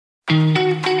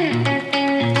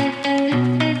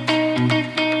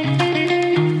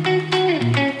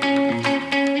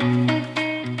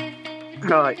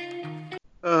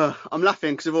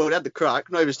laughing because I've already had the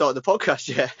crack. Not even started the podcast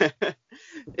yet.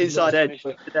 Inside edge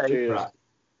today.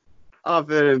 I've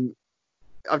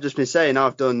just been saying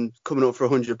I've done coming up for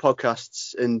 100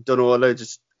 podcasts and done all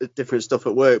loads of different stuff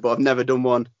at work, but I've never done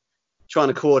one trying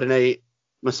to coordinate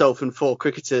myself and 4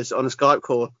 cricketers on a Skype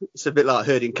call. It's a bit like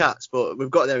herding cats, but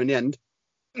we've got there in the end.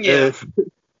 Yeah.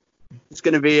 It's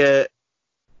going to be a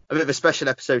bit of a special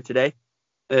episode today.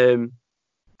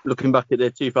 Looking back at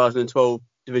the 2012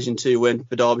 Division 2 win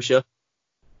for Derbyshire.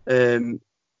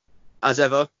 As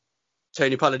ever,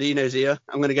 Tony Palladino's here.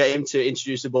 I'm going to get him to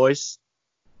introduce the boys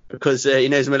because he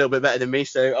knows them a little bit better than me.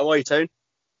 So how are you, Tony?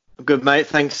 I'm good, mate.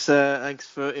 Thanks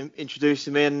for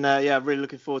introducing me. And I'm really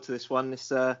looking forward to this one.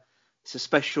 It's a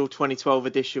special 2012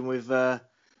 edition with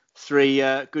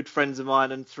 3 good friends of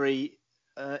mine and 3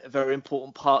 very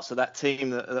important parts of that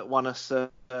team that won us a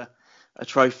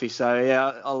trophy. So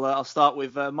yeah, I'll start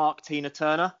with Mark Tina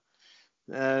Turner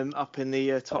up in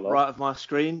the top right of my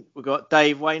screen. We've got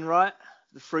Dave Wainwright,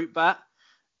 the fruit bat,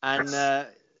 and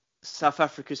South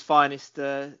Africa's finest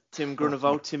Tim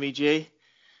Groenewald, Timmy G.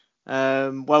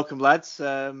 Welcome, lads.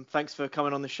 Thanks for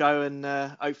coming on the show, and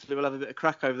hopefully we'll have a bit of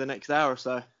crack over the next hour or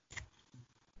so.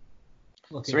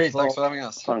 Sweet, thanks for having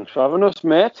us. Thanks for having us,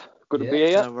 mate. Good to be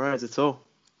here. No worries at all.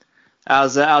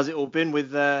 How's it all been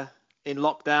with in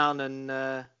lockdown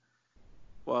and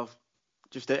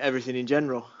just everything in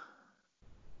general?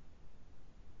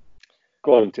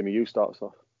 Go on, Timmy. You start us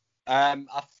off.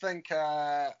 I think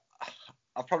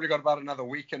I've probably got about another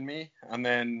week in me, and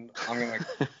then I'm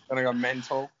gonna go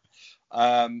mental.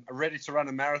 Ready to run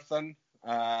a marathon,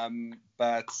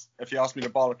 but if you ask me to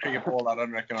bowl a cricket ball, I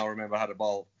don't reckon I'll remember how to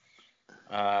bowl.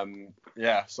 So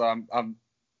I'm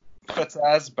fit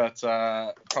but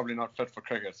probably not fit for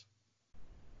cricket.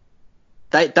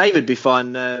 David be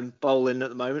fine bowling at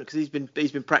the moment because he's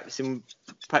been practicing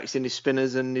his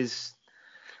spinners, and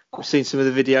we've seen some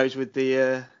of the videos with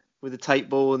the tape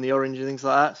ball and the orange and things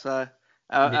like that. So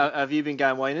how have you been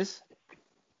going, Wainers?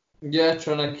 Yeah,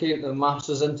 trying to keep the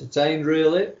masses entertained,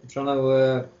 really. Trying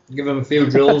to give them a few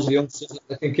drills, the youngsters that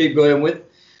they can keep going with.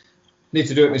 Need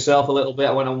to do it myself a little bit.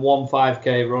 I went on 1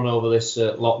 5k run over this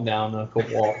lockdown and I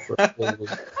couldn't walk for a full week.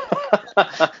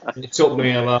 It took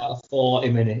me about 40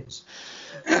 minutes.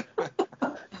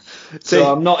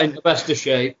 So I'm not in the best of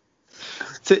shape.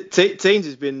 Teens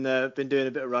has been doing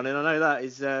a bit of running. I know that.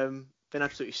 He's been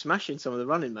absolutely smashing some of the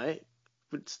running, mate.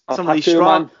 Some of these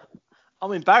Strava.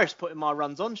 I'm embarrassed putting my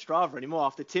runs on Strava anymore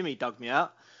after Timmy dug me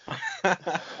out.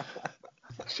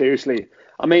 Seriously.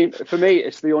 I mean, for me,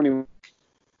 it's the only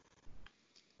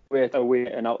way to away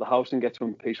and out the house and get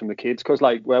some peace from the kids. Because,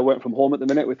 we're working from home at the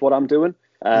minute with what I'm doing.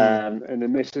 And the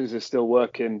missus is still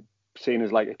working, seen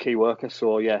as like a key worker.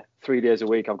 So, yeah, 3 days a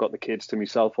week, I've got the kids to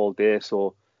myself all day.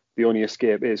 So the only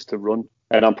escape is to run.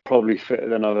 And I'm probably fitter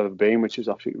than I've ever been, which is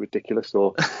absolutely ridiculous.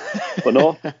 So, but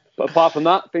no. But apart from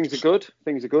that, things are good.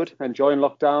 Enjoying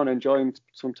lockdown, enjoying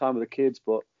some time with the kids.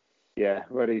 But yeah,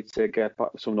 ready to get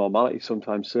back to some normality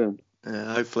sometime soon.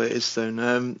 Yeah, hopefully it is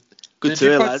soon. Good to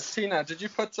hear, lads. Tina, did you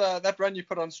put that run you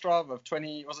put on Strava of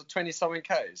 20? Was it 20 something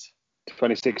Ks?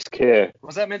 26k.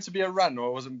 Was that meant to be a run,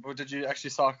 or did you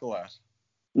actually cycle that?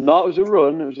 No, it was a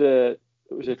run. It was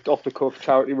a off the cuff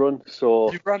charity run.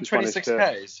 So you've run 26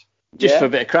 Ks. Just for a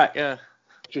bit of crack, yeah.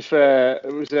 Just for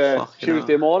it was a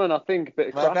Tuesday morning, I think. Bit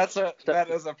of crack. That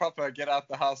is a proper get out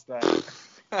the house day.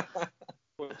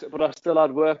 But I still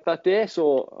had work that day,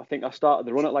 so I think I started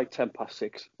the run at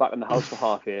 6:10, back in the house for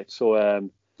 8:30. So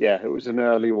it was an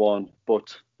early one.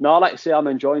 But no, I like to say I'm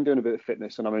enjoying doing a bit of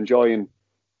fitness, and I'm enjoying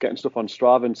getting stuff on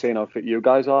Strava and seeing how fit you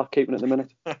guys are keeping at the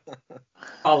minute.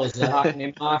 Was the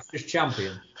Hackney Masters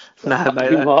champion? No,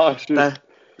 mate.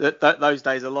 Those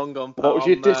days are long gone. What was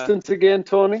your distance again,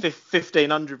 Tony?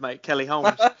 1500, mate. Kelly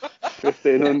Holmes.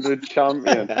 1500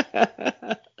 champion.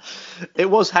 It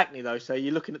was Hackney though, so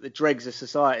you're looking at the dregs of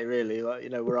society, really,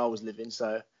 where I was living.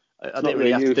 So I didn't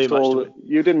really have to do much to it.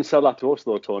 You didn't sell that to us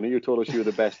though, Tony. You told us you were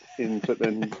the best in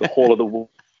the whole of the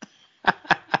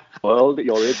world at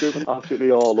your age group, and absolutely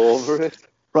all over it.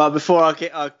 Right, before I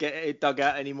get it dug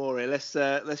out anymore here,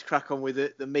 let's crack on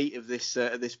with the meat of this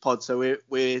pod. So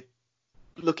we're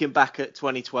looking back at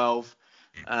 2012.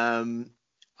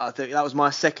 I think that was my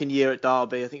second year at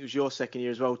Derby. I think it was your second year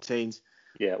as well, Teens.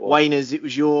 Yeah. Well, Wainers, it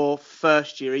was your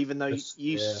first year, even though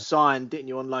you signed, didn't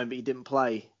you, on loan, but you didn't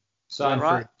play. Signed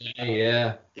right? For a day,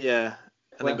 yeah. Yeah.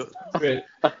 Went for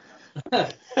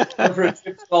a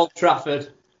trip to Old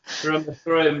Trafford. Remember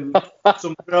throwing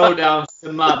some throwdowns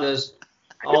to Madders.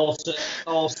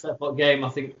 All step up game. I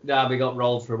think Derby got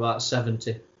rolled for about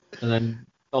 70, and then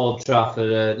Old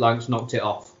Trafford, Lanks knocked it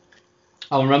off.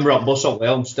 I remember on bus on way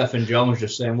home, Stephen Jones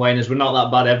just saying, Wainers, we're not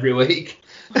that bad every week.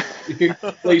 You can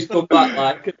please come back.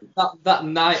 Like that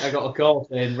night, I got a call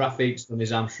saying Rafiq's done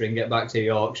his hamstring, get back to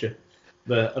Yorkshire.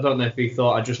 But I don't know if he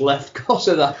thought I just left because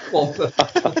of that one.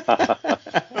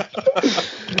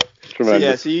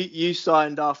 So you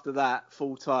signed after that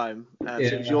full time. So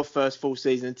it was your first full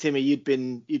season. And Timmy, you'd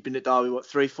been at Derby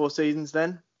 3-4 seasons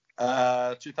then?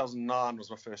 2009 was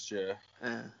my first year.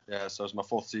 So it was my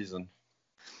fourth season.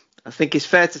 I think it's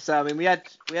fair to say. I mean,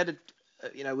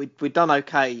 we'd done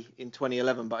okay in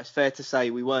 2011, but it's fair to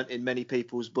say we weren't in many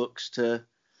people's books to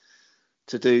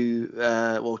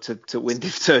win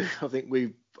Div 2. I think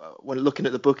when looking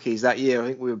at the bookies that year,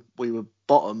 I think we were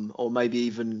bottom or maybe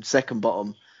even second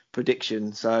bottom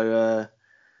prediction. So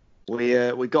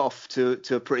we got off to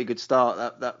a pretty good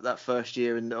start that first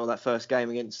year or that first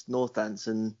game against Northants.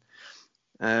 And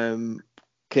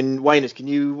Wainers, can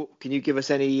you give us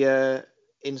any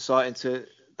insight into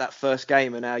that first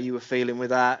game and how you were feeling with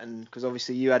that? And because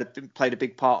obviously you played a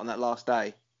big part on that last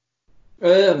day.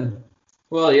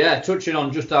 Well, yeah, touching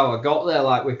on just how I got there,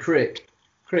 like with Crick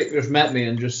just met me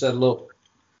and just said, look,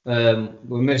 we're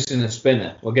missing a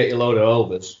spinner. We'll get you a load of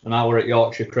overs. And I were at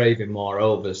Yorkshire craving more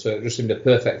overs, so it just seemed a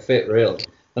perfect fit, really.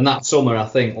 And that summer, I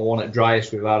think, was one of the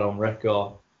driest we've had on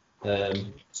record.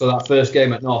 So that first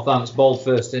game at Northants, bowled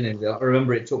first innings. I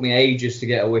remember it took me ages to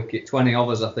get a wicket, 20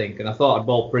 overs, I think, and I thought I'd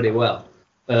bowled pretty well.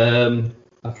 I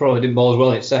probably didn't bowl as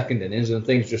well in second innings, and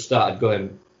things just started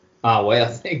going our way, I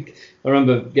think. I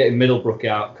remember getting Middlebrook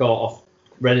out, caught off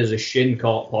red as a shin,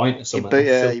 caught point or something.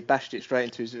 He bashed it straight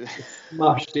into his...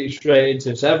 Smashed it straight into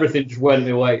it. So everything just went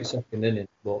my way at second innings.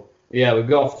 But yeah, we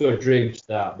got off to a dream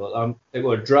start, but it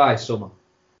was a dry summer.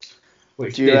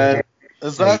 Which Is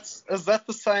that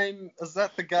the same? Is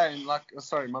that the game? Like,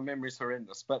 sorry, my memory's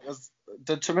horrendous. But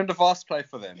did Chaminda Vast play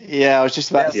for them? Yeah, I was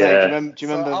just about to say. Do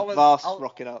you remember Vast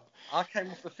rocking up? I came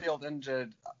off the field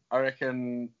injured. I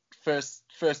reckon first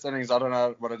innings. I don't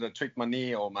know what I did. Tweaked my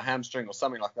knee or my hamstring or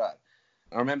something like that.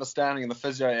 I remember standing in the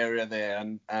physio area there,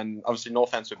 and obviously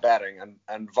Northants were batting,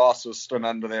 and Vast was stood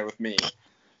under there with me.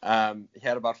 He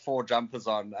had about 4 jumpers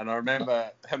on, and I remember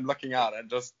him looking out and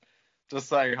just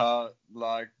saying how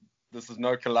like, this is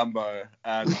no Colombo,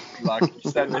 and like he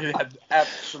said, he had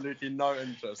absolutely no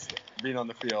interest being on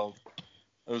the field.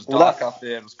 It was dark up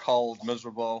there, it was cold,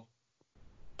 miserable.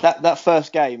 That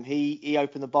first game, he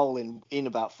opened the bowl in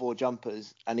about 4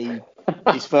 jumpers, and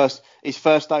his first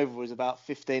over was about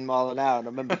 15 mile an hour. And I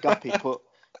remember Guppy put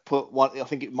one, I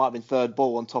think it might have been third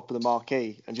ball on top of the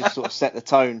marquee, and just sort of set the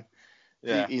tone.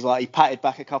 Yeah. He patted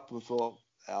back a couple and thought,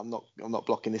 I'm not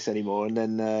blocking this anymore. And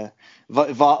then I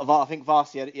think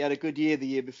Varsi he had a good year the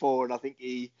year before, and I think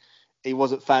he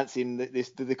wasn't fancying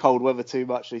the cold weather too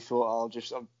much. So he thought,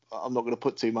 I'm not going to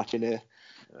put too much in here.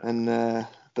 Yeah. And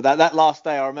but that last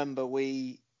day, I remember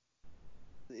Northants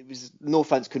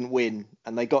couldn't win,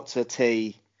 and they got to a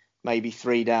tee, maybe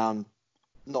 3 down,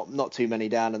 not too many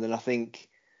down, and then I think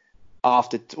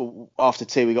after 2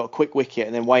 we got a quick wicket,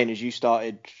 and then Wayne, as you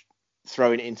started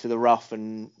throwing it into the rough,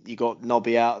 and you got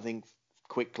Nobby out, I think,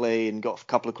 quickly, and got a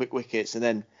couple of quick wickets, and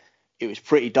then it was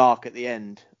pretty dark at the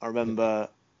end. I remember,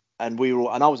 and we were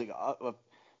all, and I was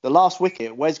the last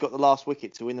wicket. Wes got the last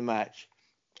wicket to win the match,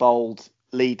 bowled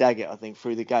Lee Daggett, I think,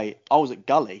 through the gate. I was at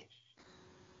gully,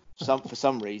 for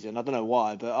some reason, I don't know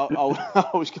why, but I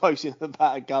was close in the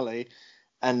back of gully,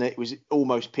 and it was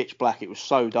almost pitch black. It was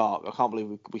so dark. I can't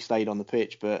believe we stayed on the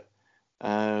pitch, but.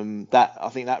 I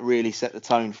think that really set the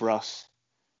tone for us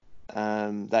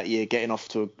that year, getting off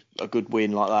to a good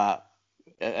win like that,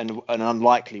 and an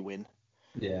unlikely win.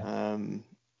 Yeah.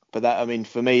 But that, I mean,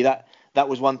 for me, that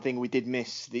was one thing we did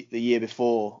miss the year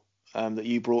before that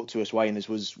you brought to us, Wainers,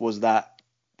 was that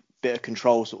bit of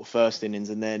control sort of first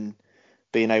innings, and then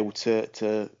being able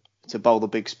to bowl the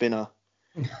big spinner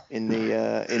in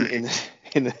the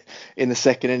in the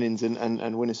second innings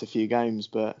and win us a few games,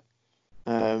 but.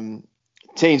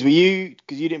 Teens, were you,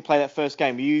 because you didn't play that first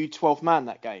game, were you 12th man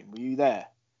that game? Were you there?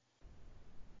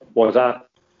 Was that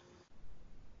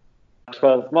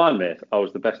 12th man, mate? I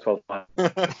was the best 12th man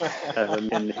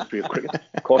in the history of cricket.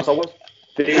 Of course I was.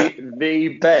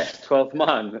 The best 12th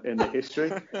man in the history.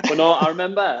 But no, I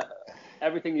remember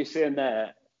everything you're saying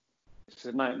there. It's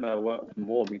a nightmare work from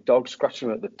home. My dog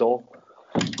scratching at the door.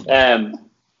 I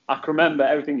can remember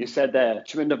everything you said there.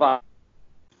 Chaminda Vast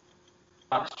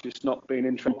just not being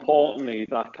interested. Importantly,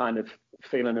 that kind of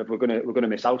feeling of we're gonna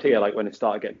miss out here, like when it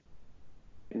started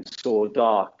getting so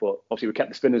dark. But obviously we kept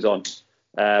the spinners on.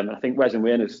 I think Wes and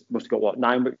Wainers must have got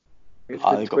 9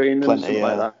 wickets between them, something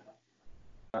like that.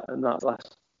 And that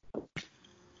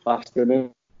last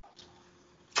inning,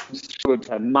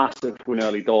 a massive win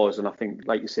early doors, and I think,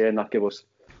 like you're saying, that gave us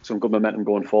some good momentum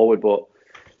going forward. But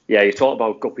yeah, you talk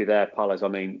about Guppy there, Palace. I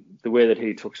mean, the way that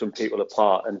he took some people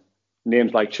apart, and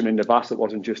names like Chaminda Bassett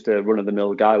wasn't just a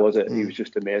run-of-the-mill guy, was it? He was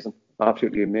just amazing,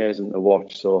 absolutely amazing to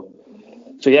watch. So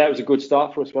yeah, it was a good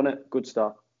start for us, wasn't it? Good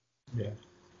start. Yeah,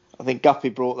 I think Guppy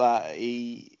brought that.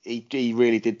 He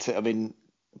really did. I mean,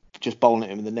 just bowling at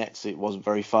him in the nets, it wasn't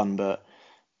very fun. But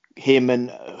him and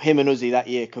Uzi that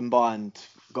year combined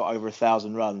got over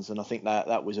 1,000 runs, and I think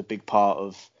that was a big part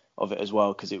of it as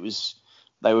well, because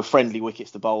they were friendly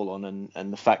wickets to bowl on,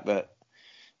 and the fact that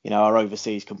our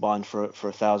overseas combined for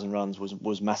 1,000 runs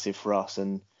was massive for us.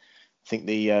 And I think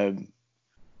I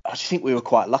just think we were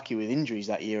quite lucky with injuries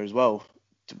that year as well.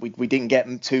 We didn't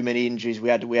get too many injuries. We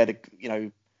had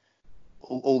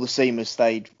all the seamers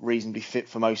stayed reasonably fit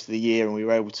for most of the year, and we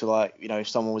were able to, if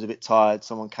someone was a bit tired,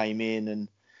 someone came in, and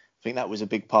I think that was a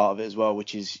big part of it as well,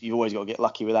 which is you've always got to get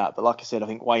lucky with that. But like I said, I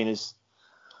think Wayne has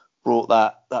brought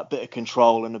that bit of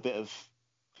control and a bit of,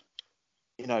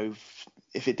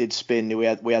 if it did spin, we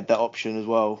had that option as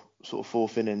well, sort of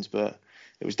fourth innings. But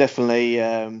it was definitely,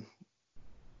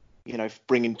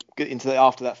 bringing into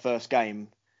after that first game,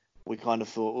 we kind of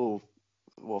thought,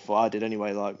 what I did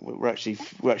anyway. Like we're actually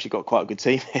got quite a good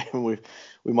team here, and we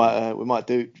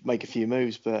might make a few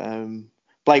moves. But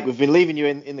Blake, we've been leaving you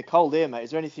in the cold here, mate. Is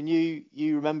there anything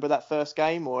you remember that first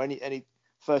game, or any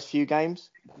first few games?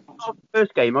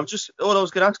 First game, all I was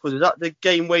going to ask was that the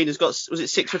game Wayne has got? Was it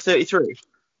 6 for 33?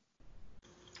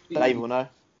 Dave will know.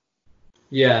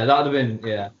 Yeah, that would have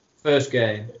been first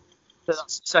game. So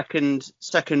that's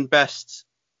second best.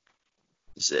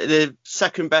 The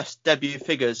second best debut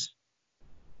figures.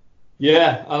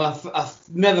 Yeah, and I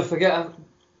never forget.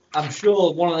 I'm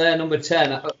sure one of their number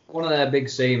 10, one of their big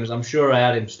seamers, I'm sure I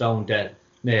had him stone dead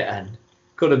near end.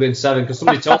 Could have been 7, because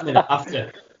somebody told me that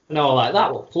after. And I was like,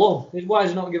 that was plum. Why is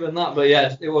he not given that? But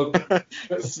yeah, it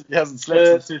was. He hasn't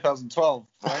slept since 2012.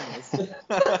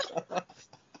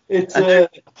 It's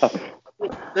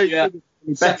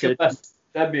second best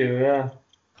debut, yeah.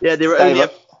 Yeah, they were only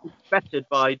bettered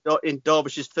in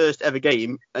Derbyshire's first ever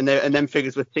game, and them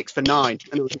figures were 6 for 9,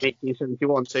 and it was in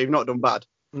 1871, so you've not done bad.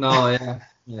 No,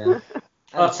 yeah.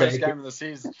 And first game of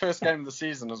the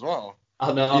season as well.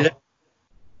 I know.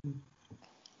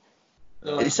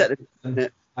 Yeah. He set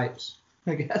the pipes,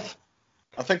 I guess.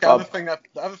 I think the other thing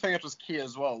that was key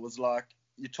as well was, like,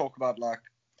 you talk about, like,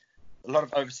 a lot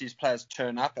of overseas players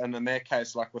turn up, and in their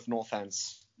case, like with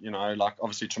Northants, like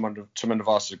obviously Chaminda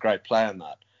Bassett is a great player in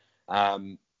that.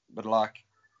 But like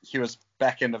he was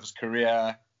back end of his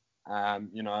career,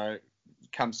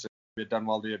 comes to we had done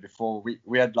well the year before.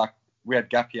 We had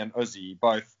Guppy and Uzi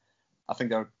both. I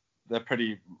think they're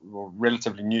pretty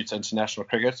relatively new to international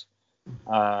cricket.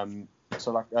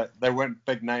 So like they weren't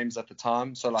big names at the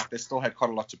time. So like they still had quite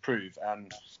a lot to prove,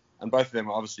 and both of them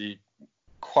are obviously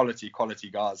quality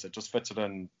guys that just fitted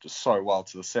in just so well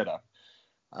to the setup.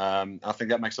 I think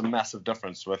that makes a massive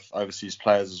difference with overseas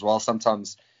players as well.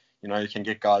 Sometimes, you can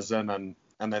get guys in and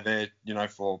they're there,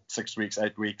 for 6 weeks,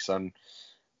 8 weeks, and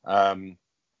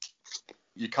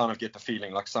you kind of get the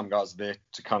feeling like some guys are there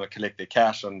to kind of collect their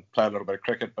cash and play a little bit of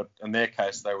cricket. But in their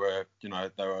case, they were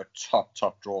a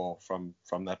top draw from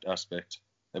that aspect.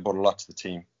 They brought a lot to the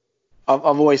team. I've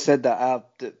always said that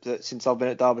since I've been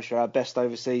at Derbyshire, our best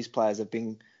overseas players have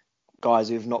been guys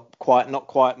who've not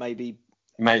quite maybe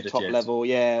made top it yet. level,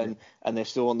 and they're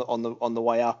still on the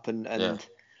way up and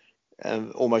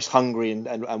almost hungry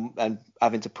and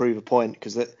having to prove a point,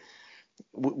 because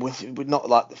we're not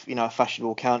like a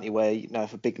fashionable county where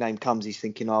if a big name comes, he's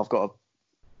thinking, I've got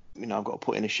to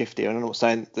put in a shift here. And I'm not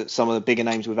saying that some of the bigger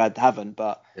names we've had haven't,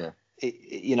 but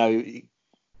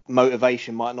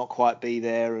motivation might not quite be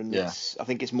there, and I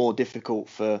think it's more difficult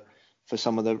for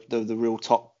some of the real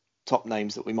top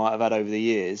names that we might have had over the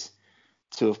years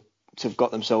to have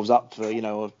got themselves up for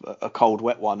a cold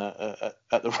wet one at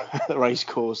the race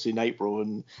course in April,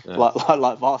 and like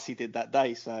Varsi did that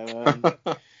day. So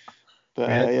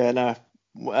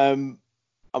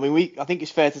I mean, I think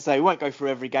it's fair to say we won't go through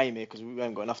every game here because we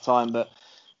haven't got enough time, but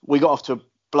we got off to a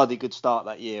bloody good start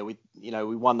that year. We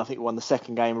won. I think we won the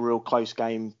second game, a real close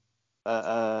game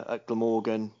at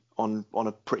Glamorgan on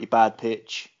a pretty bad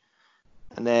pitch,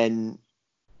 and then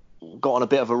got on a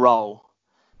bit of a roll.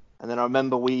 And then I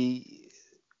remember we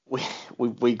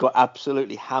got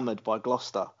absolutely hammered by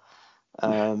Gloucester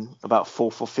about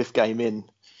fourth or fifth game in,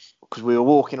 because we were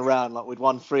walking around like we'd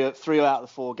won three out of the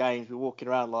 4 games. We were walking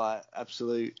around like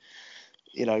absolute,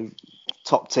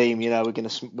 top team. We're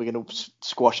gonna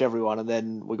squash everyone, and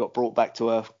then we got brought back to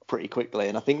earth pretty quickly.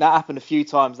 And I think that happened a few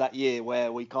times that year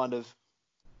where we kind of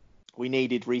we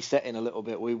needed resetting a little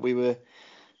bit. We were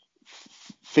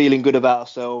feeling good about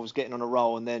ourselves, getting on a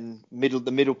roll, and then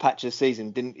the middle patch of the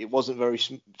season wasn't very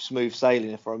smooth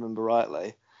sailing, if I remember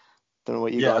rightly. Don't know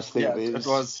what you guys think. Yeah, but it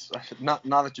was. Now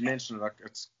that you mention it, like,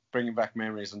 it's bringing back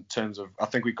memories in terms of. I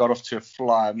think we got off to a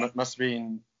fly. Must have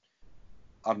been,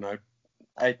 I don't know,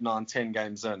 8, 9, 10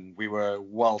 games in. We were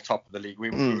well top of the league. We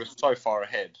were so far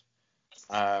ahead,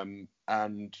 and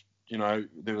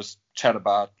there was chat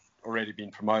about already being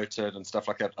promoted and stuff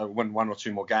like that. Win 1 or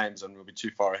 2 more games and we'll be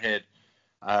too far ahead.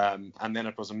 And then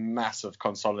it was a massive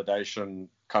consolidation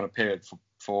kind of period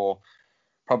for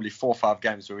probably 4 or 5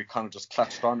 games where we kind of just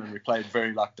clutched on and we played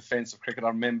very like defensive cricket. I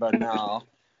remember now,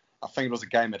 I think it was a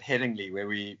game at Headingley where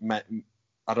we met.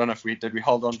 I don't know if we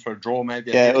hold on for a draw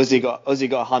maybe. Yeah, Uzi got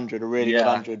 100, a really good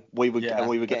 100. We were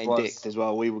getting dicked as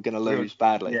well. We were going to lose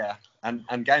badly. Yeah, and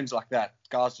games like that,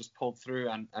 guys just pulled through,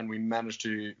 and we managed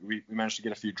to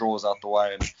get a few draws out the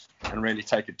way and really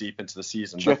take it deep into the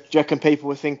season. Do you reckon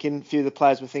a few of the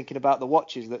players were thinking about the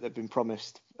watches that they've been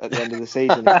promised at the end of the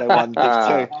season if they won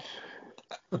Div 2?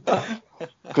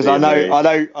 Because I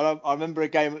remember a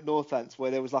game at Northants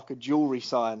where there was like a jewellery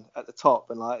sign at the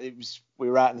top, and like we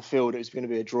were out in the field, it was going to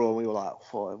be a draw, and we were like,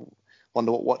 I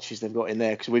wonder what watches they've got in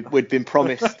there, because we'd been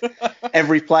promised,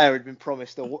 every player had been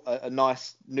promised a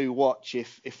nice new watch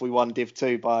if we won Div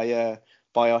 2 by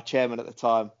our chairman at the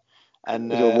time.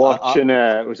 And it was a watch, and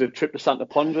it was a trip to Santa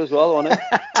Ponja as well, wasn't it?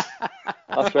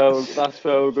 that's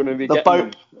where we're going to be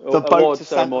getting the boat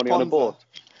ceremony on a boat.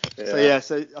 Yeah.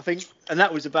 So I think, and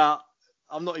that was about,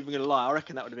 I'm not even going to lie, I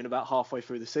reckon that would have been about halfway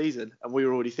through the season, and we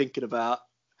were already thinking about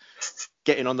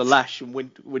getting on the lash, and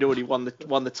we'd already won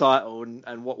the title,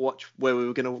 and what watch, where we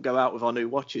were going to go out with our new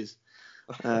watches.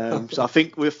 So I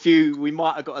think we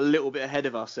might have got a little bit ahead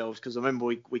of ourselves, because I remember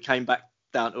we came back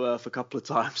down to earth a couple of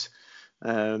times.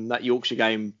 That Yorkshire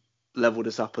game levelled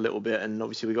us up a little bit, and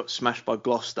obviously we got smashed by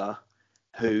Gloucester,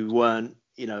 who weren't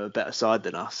a better side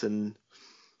than us,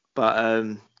 but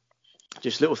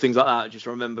just little things like that. I just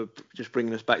remember just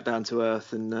bringing us back down to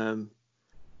earth, and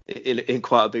in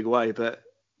quite a big way. But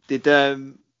did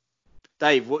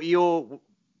Dave, when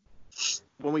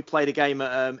we played a game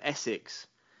at Essex,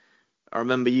 I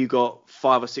remember you got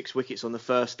 5 or 6 wickets on the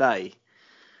first day.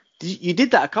 You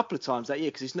did that a couple of times that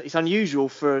year, because it's unusual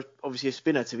for obviously a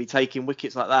spinner to be taking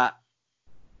wickets like that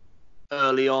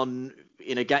early on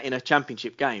in a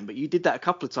championship game. But you did that a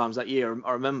couple of times that year,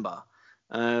 I remember.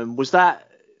 Was that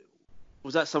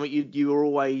something you were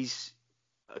always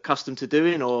accustomed to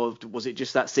doing, or was it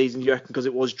just that season, you reckon, because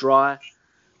it was dry?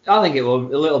 I think it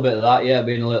was a little bit of that, yeah,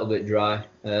 being a little bit dry.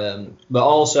 But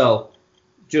also,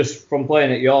 just from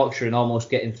playing at Yorkshire and almost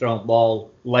getting thrown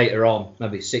ball later on,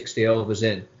 maybe 60 overs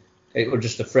in, it was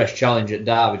just a fresh challenge at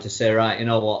Derby to say, right, you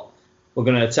know what, we're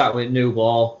going to attack with new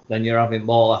ball, then you're having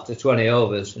ball after 20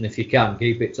 overs, and if you can,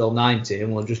 keep it till 90,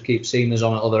 and we'll just keep seamers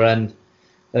on at other end,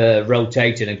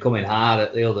 rotating and coming hard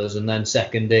at the others, and then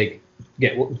second dig,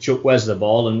 get Chuck Wes the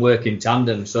ball and work in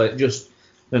tandem. So it just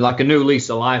been like a new lease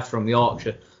of life from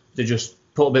Yorkshire to just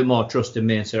put a bit more trust in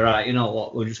me and say, right, you know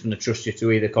what, we're just going to trust you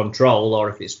to either control, or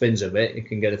if it spins a bit, you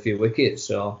can get a few wickets.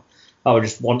 So I was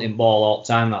just wanting ball all the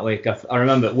time that week. I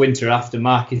remember winter after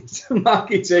Marky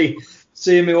T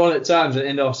seeing me one at times at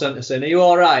indoor centre saying, are you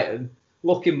all right? And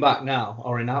looking back now,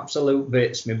 or in absolute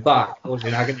bits, my back was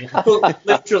in agony.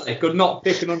 Literally could not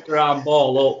pick an underarm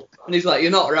ball up. And he's like, you're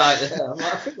not right there. I'm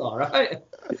like, I feel all right.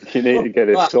 You need to get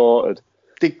it sorted.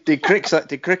 Did Crick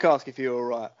ask if you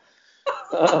were all right?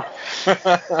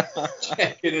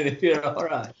 Checking in if you're all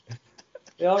right.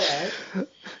 You all right?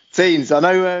 Teens, I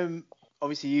know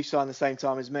obviously you signed the same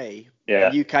time as me.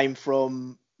 Yeah. You came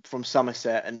from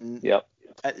Somerset, and yep.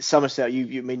 At Somerset,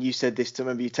 you said this, to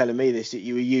remember you telling me this, that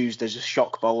you were used as a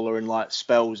shock bowler in like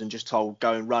spells and just told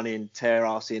go and run in, tear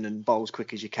arse in and bowl as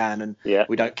quick as you can, and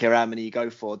we don't care how many you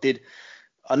go for.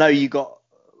 I know you got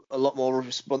a lot more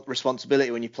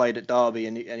responsibility when you played at Derby,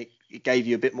 and it gave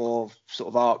you a bit more sort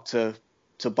of arc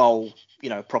to bowl,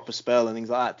 proper spell and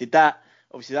things like that. Did that,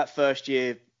 obviously that first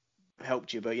year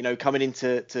helped you, but coming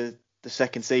into the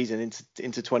second season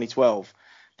into 2012,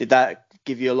 did that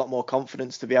give you a lot more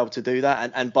confidence to be able to do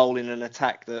that and bowl in an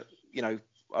attack that,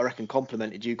 I reckon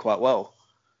complemented you quite well?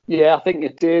 Yeah, I think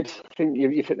it did. I think you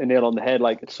hit the nail on the head.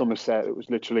 Like at Somerset, it was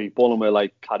literally bowling with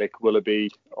like Caddick, Willoughby,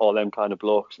 all them kind of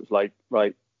blokes. It was like,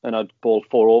 right, and I'd bowl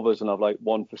 4 overs and I've like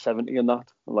 1 for 70 in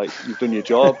that. I'm like, you've done your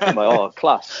job. I'm like, oh,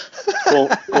 class.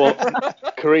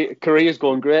 Career's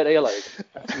going great here, like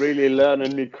really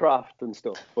learning my craft and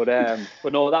stuff. But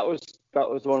no, that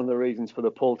was one of the reasons for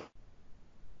the pull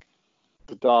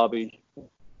to Derby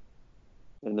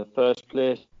in the first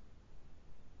place.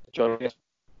 I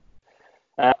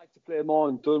like to play more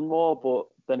and done more, but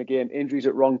then again, injuries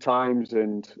at wrong times,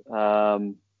 and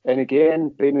again,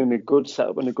 being in a good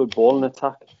setup and a good bowling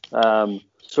attack.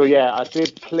 So yeah, I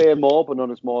did play more, but not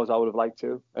as more as I would have liked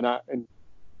to. And in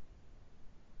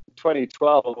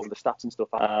 2012, the stats and stuff.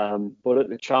 But at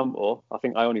the Champo, I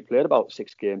think I only played about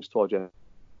 6 games towards the end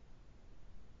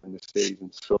of the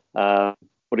season. So,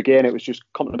 but again, it was just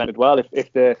complemented well.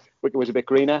 If the wicket was a bit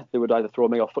greener, they would either throw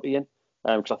me or Footy in,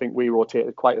 because I think we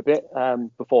rotated quite a bit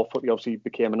before Footy obviously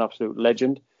became an absolute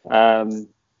legend. But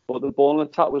the bowling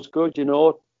attack was good,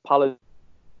 Palace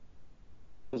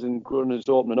and Grunners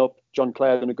opening up. John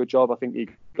Clare done a good job. I think he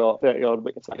got 30 odd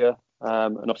wickets that year.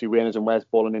 And obviously Wainers and Wes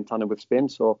bowling in tandem with spin.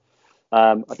 So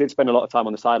I did spend a lot of time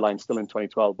on the sideline still in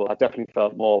 2012, but I definitely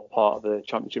felt more part of the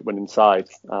championship winning side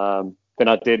than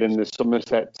I did in the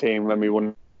Somerset team when we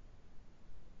won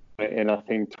it in, I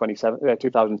think,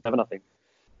 2007, I think.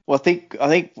 Well, I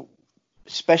think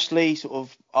especially sort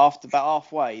of after about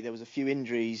halfway, there was a few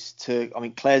injuries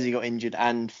Claresy got injured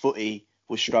and Footy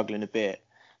was struggling a bit.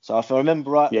 So if I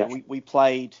remember right, we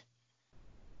played,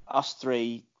 us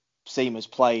three seamers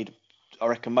played, I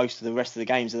reckon, most of the rest of the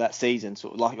games of that season,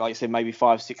 sort of like I said, maybe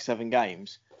 5, 6, 7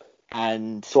 games.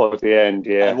 And towards the end,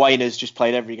 yeah. And Wainers just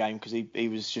played every game because he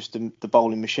was just the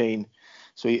bowling machine.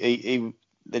 So he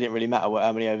they didn't really matter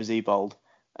how many overs he bowled.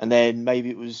 And then maybe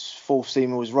it was fourth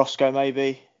seamer was Roscoe,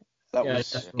 maybe.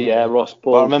 Ross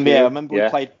bowled. I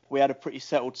remember we had a pretty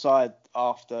settled side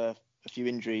after a few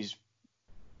injuries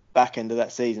back end of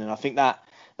that season, and I think that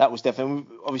was definitely,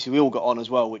 obviously we all got on as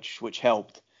well, which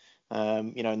helped,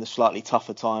 in the slightly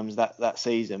tougher times that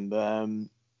season. But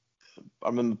I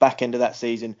remember back end of that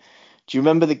season. Do you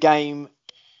remember the game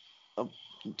I'm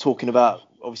talking about?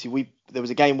 Obviously there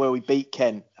was a game where we beat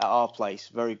Kent at our place,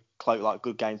 very close, like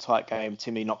good game, tight game.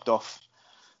 Timmy knocked off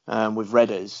with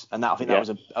Redders, and that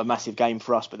was a massive game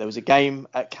for us. But there was a game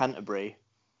at Canterbury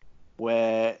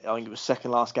where I think it was second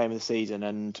last game of the season,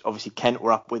 and obviously Kent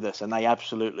were up with us, and they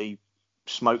absolutely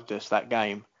smoked us that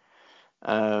game.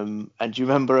 And do you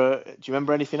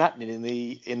remember anything happening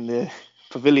in the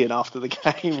pavilion after the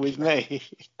game with me?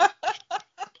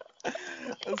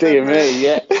 Dear me,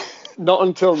 yeah. Not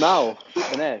until now,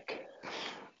 Nick.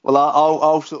 Well,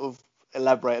 I'll sort of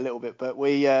elaborate a little bit, but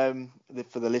we,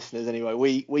 for the listeners anyway,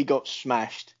 we got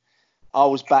smashed. I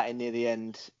was batting near the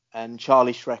end, and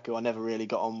Charlie Shrek, who I never really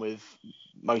got on with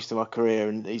most of my career,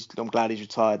 and I'm glad he's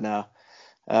retired now.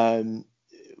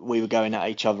 We were going at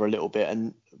each other a little bit,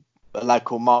 and a lad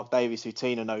called Mark Davies, who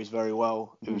Tina knows very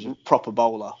well, who was a proper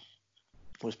bowler,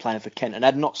 was playing for Kent, and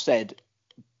had not said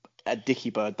a dicky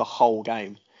bird the whole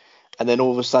game. And then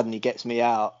all of a sudden he gets me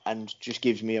out and just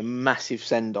gives me a massive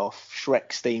send-off.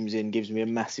 Shrek steams in, gives me a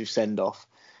massive send-off.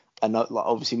 And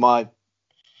obviously my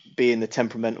being the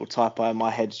temperamental type I am,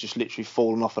 my head's just literally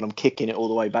fallen off and I'm kicking it all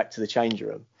the way back to the change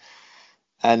room.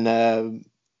 And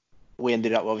we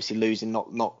ended up obviously losing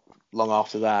not long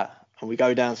after that. And we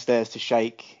go downstairs to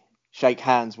shake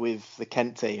hands with the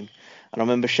Kent team. And I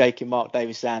remember shaking Mark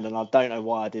Davis' hand, and I don't know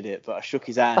why I did it, but I shook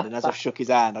his hand. And as I shook his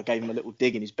hand, I gave him a little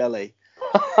dig in his belly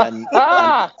and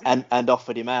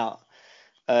offered him out.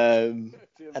 And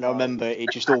I remember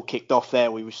it just all kicked off there.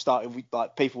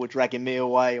 People were dragging me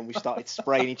away, and we started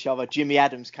spraying each other. Jimmy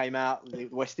Adams came out, the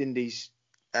West Indies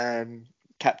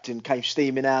captain, came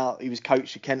steaming out. He was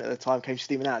coach of Kent at the time, came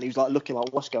steaming out, and he was like looking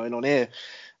like, what's going on here?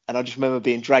 And I just remember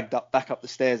being dragged back up the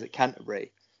stairs at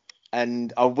Canterbury.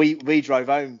 And we drove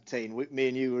home, me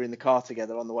and you were in the car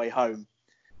together on the way home.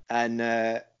 And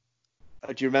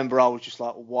do you remember I was just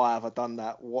like, why have I done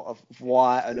that?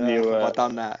 Why on earth have I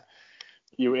done that?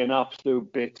 You were in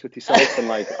absolute bits with yourself,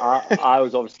 and I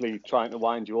was obviously trying to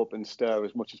wind you up and stir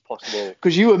as much as possible.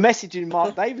 Because you were messaging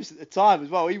Mark Davis at the time as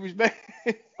well. He was.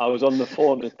 I was on the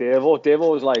phone with Davo. Davo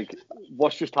was like,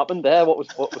 "What's just happened there? What was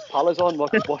Palace on?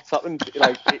 What's happened?"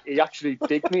 Like he actually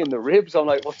digged me in the ribs. I'm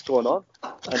like, "What's going on?"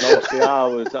 And obviously I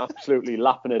was absolutely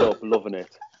lapping it up, loving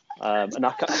it. And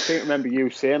I can't remember you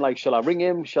saying like, "Shall I ring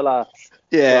him? Shall I?"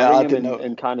 Yeah, I didn't know.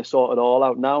 And kind of sort it all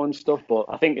out now and stuff. But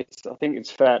I think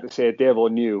it's fair to say Davo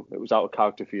knew it was out of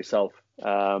character for yourself.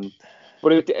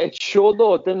 But it showed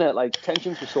though, didn't it? Like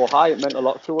tensions were so high, it meant a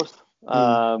lot to us.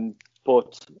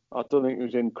 But I don't think it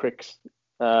was in Crick's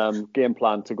game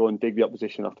plan to go and dig the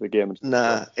opposition after the game.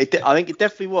 Nah, I think it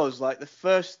definitely was. Like the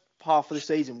first half of the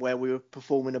season where we were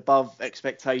performing above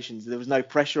expectations, there was no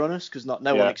pressure on us because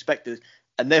no one expected us.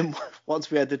 And then once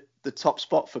we had the top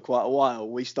spot for quite a while,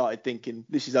 we started thinking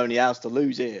this is only ours to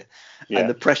lose here. Yeah. And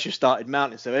the pressure started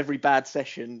mounting. So every bad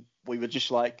session we were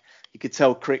just like, you could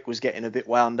tell Crick was getting a bit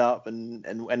wound up, and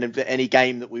any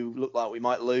game that we looked like we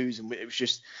might lose, and it was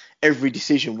just every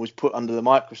decision was put under the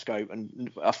microscope.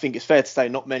 And I think it's fair to say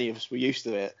not many of us were used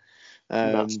to it,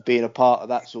 being a part of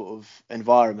that sort of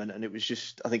environment. And it was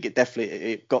just, I think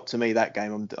it got to me that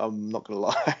game. I'm not gonna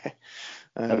lie.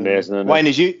 Amazing. Wayne,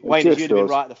 you'd have been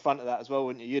right at the front of that as well,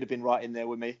 wouldn't you? You'd have been right in there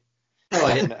with me,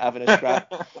 having a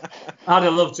scrap. I'd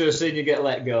have loved to have seen you get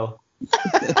let go.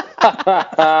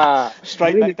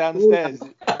 Straight back down the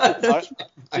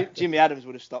stairs. Jimmy Adams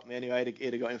would have stopped me anyway.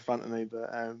 He'd have got in front of me.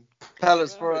 But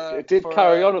Palace it did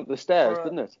carry on up the stairs,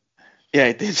 didn't it? Yeah,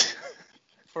 it did.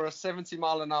 For a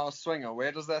 70-mile-an-hour swinger,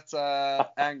 where does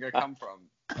that anger come from?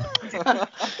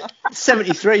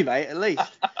 73, mate, at least.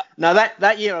 Now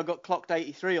that year I got clocked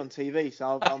 83 on TV,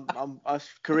 so I'm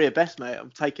career best, mate.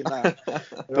 I'm taking that.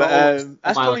 But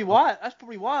that's probably why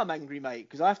I'm angry, mate,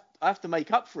 because I have to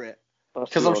make up for it.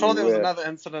 Because I'm sure there was another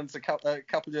incident a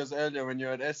couple years earlier when you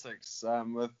were at Essex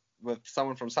with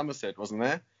someone from Somerset, wasn't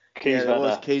there? Yeah, there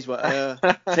was Keysworth.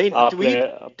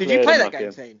 Did you play that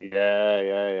game, Teen?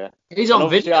 Yeah. He's on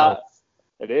video.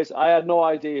 It is. I had no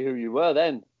idea who you were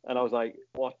then, and I was like,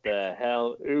 "What the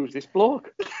hell? Who's this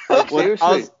bloke?" Like,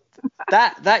 seriously.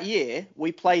 That year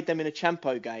we played them in a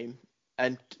Champo game,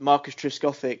 and Marcus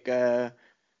Trescothick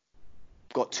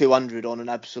got 200 on an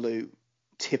absolute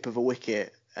tip of a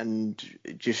wicket, and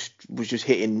was just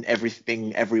hitting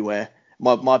everything everywhere.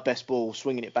 My best ball,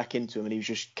 swinging it back into him, and he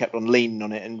just kept on leaning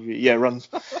on it and runs.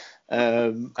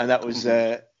 And that was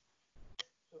I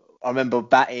remember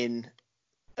batting.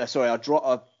 I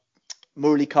dropped.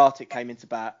 Murali Kartik came into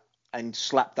bat and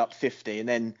slapped up 50, and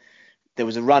then there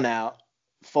was a run out.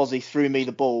 Fozzie threw me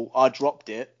the ball. I dropped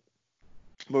it.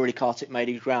 Murali Kartik made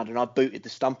his ground, and I booted the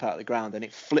stump out of the ground, and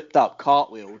it flipped up,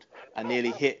 cartwheeled, and nearly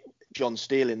hit John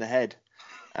Steele in the head,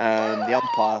 the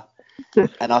umpire.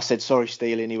 And I said, "Sorry,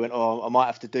 Steele," and he went, "Oh, I might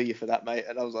have to do you for that, mate."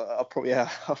 And I was like, I'll probably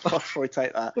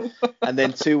take that. And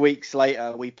then 2 weeks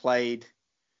later, we played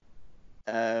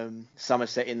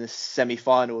Somerset in the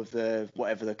semi-final of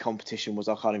whatever the competition was.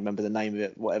 I can't even remember the name of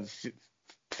it. Whatever,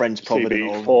 Friends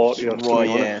Provident or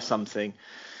Roy, something.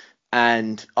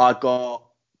 And I got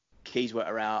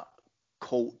Keysworth out,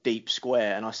 caught deep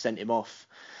square, and I sent him off.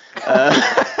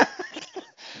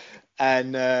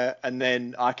 And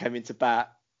then I came into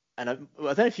bat. And I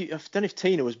don't know if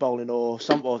Tina was bowling or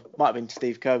it might have been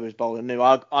Steve Kirby was bowling.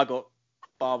 I got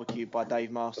barbecued by Dave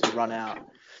Masters, run out,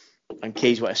 and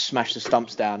Keysworth smashed the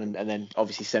stumps down, and then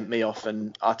obviously sent me off.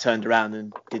 And I turned around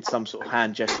and did some sort of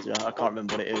hand gesture. I can't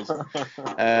remember what it is.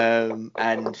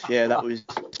 And yeah, that was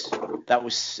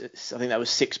I think that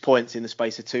was 6 points in the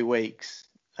space of 2 weeks.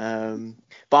 But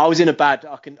I was in a bad.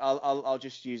 I'll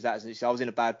just use that as an issue. I was in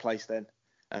a bad place then.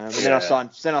 And then I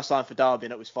signed for Derby,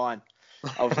 and it was fine.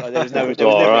 There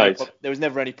was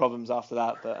never any problems after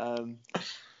that, but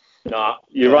nah,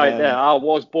 you're right there. I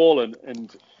was bowling,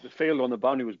 and the field on the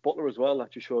boundary was Butler as well.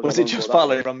 That just shows. Was it just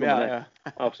Butler from? Yeah.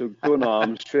 Absolute gun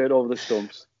arm straight over the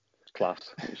stumps. It's class.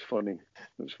 It was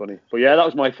funny. But yeah, that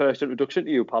was my first introduction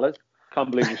to you, Pallet. Can't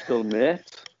believe you're still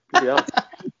mates. Yeah.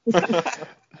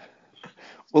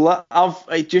 Well,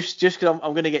 I've just because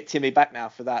I'm going to get Timmy back now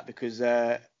for that, because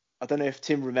I don't know if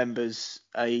Tim remembers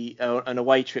an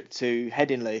away trip to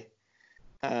Headingley.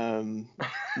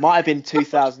 Might have been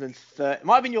 2013.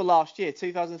 Might have been your last year,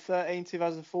 2013,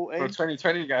 2014. For a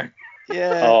 2020 game.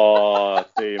 Yeah. Oh,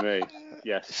 dear me.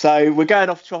 Yes. So we're going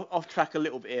off track a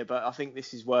little bit here, but I think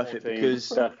this is worth it because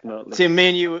definitely. Tim, me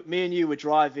and you were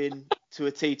driving to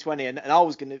a T20, and I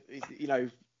was going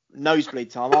to,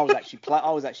 nosebleed time. I was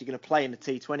actually going to play in the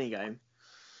T20 game.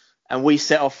 And we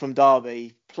set off from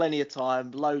Derby, plenty of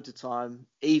time, loads of time,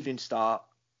 evening start.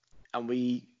 And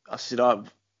I said,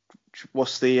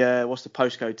 what's the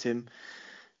postcode, Tim?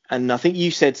 And I think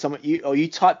you said you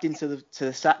typed into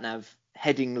the sat nav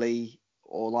Headingley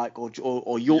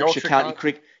or Yorkshire County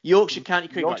Cricket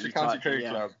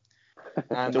Club.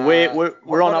 And, so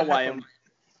we're on our way. And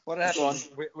what happened?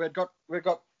 We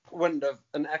got wind of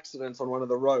an accident on one of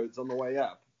the roads on the way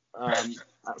up.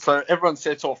 So everyone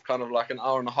set off kind of like an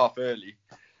hour and a half early,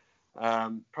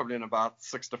 probably in about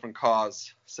 7 different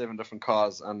cars,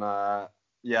 and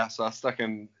so I stuck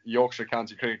in Yorkshire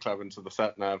County Cricket Club into the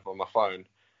sat nav on my phone,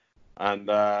 and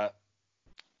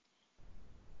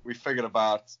we figured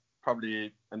about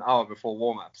probably an hour before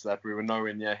warm-ups that we were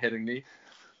nowhere near Headingley.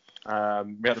 We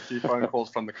had a few phone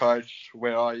calls from the coach.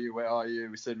 Where are you?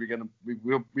 We said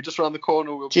we just around the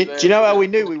corner. We'll be there. Do you know how we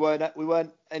knew we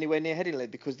weren't anywhere near Headingley?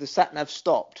 Because the sat nav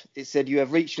stopped. It said you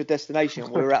have reached your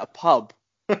destination. We were at a pub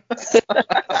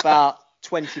about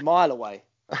 20 mile away.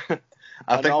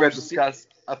 I think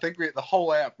I think the whole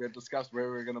way up we had discussed where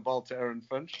we were going to bowl to Aaron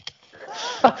Finch.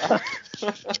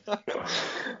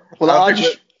 Well,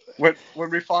 when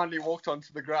we finally walked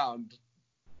onto the ground,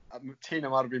 Tina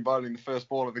might have been bowling the first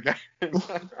ball of the game.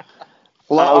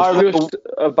 Well, I was just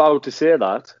about to say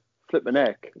that. Flip my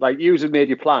neck. Like, you had made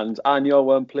your plans and you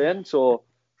weren't playing, so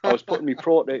I was putting the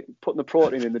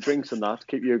protein in the drinks and that to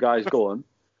keep you guys going.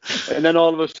 And then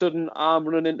all of a sudden, I'm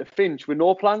running into Finch with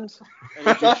no plans, and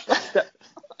he just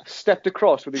stepped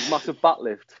across with his massive bat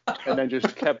lift, and then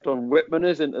just kept on whipping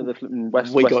us into the flipping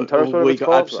Western Terrace. We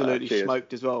got absolutely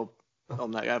smoked as well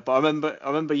on that game. But I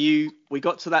remember we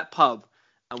got to that pub,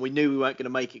 and we knew we weren't going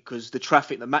to make it because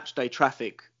the match day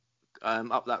traffic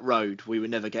up that road, we were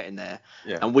never getting there.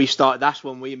 Yeah. And that's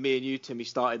when me and you, Timmy,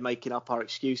 started making up our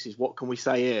excuses. What can we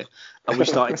say here? And we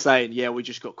started saying, yeah, we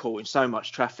just got caught in so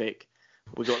much traffic.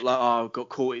 We got got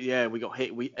caught. Yeah, we got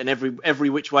hit. And every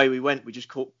which way we went, we just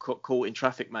got caught in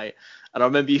traffic, mate. And I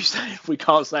remember you saying, we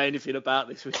can't say anything about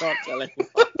this. We can't tell anyone.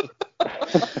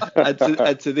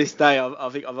 and to this day, I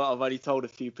think I've only told a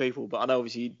few people, but I know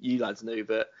obviously you lads knew.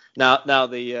 But now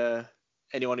the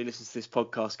anyone who listens to this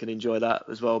podcast can enjoy that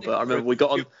as well. But I remember we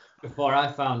got on. Before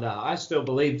I found out, I still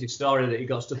believed your story that you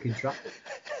got stuck in traffic.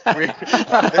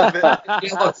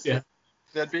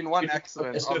 There'd been one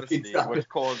accident, obviously, which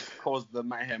caused the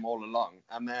mayhem all along.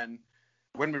 And then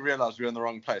when we realised we were in the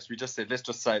wrong place, we just said, let's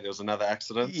just say there was another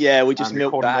accident. Yeah, we just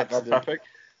milked that accident. Traffic.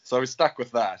 So we stuck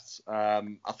with that.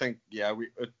 I think,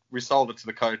 we sold it to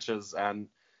the coaches.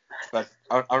 But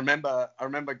I remember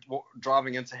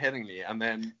driving into Headingley and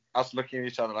then us looking at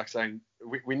each other like saying,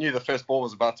 we knew the first ball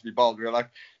was about to be bowled. We were like,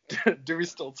 do we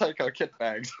still take our kit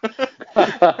bags?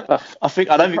 I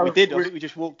don't think we did. I think we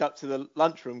just walked up to the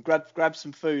lunchroom, grabbed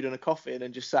some food and a coffee, and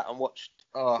then just sat and watched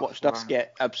us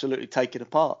get absolutely taken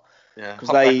apart. Yeah,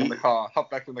 hop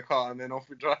back in the car, and then off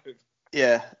we drove.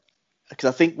 Yeah, because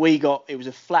I think it was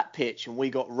a flat pitch, and we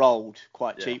got rolled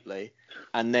quite cheaply,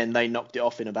 and then they knocked it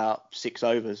off in about 6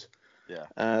 overs. Yeah.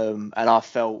 And I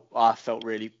felt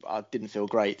really, I didn't feel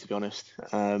great, to be honest.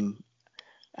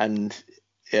 And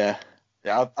yeah.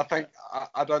 Yeah,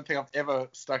 I don't think I've ever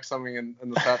stuck something in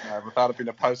the sat nav without it being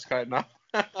a postcode now.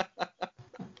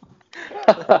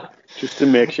 Just to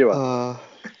make sure.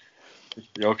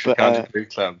 Yorkshire County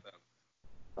Big Clam.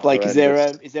 Blake, is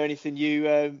there anything you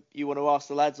want to ask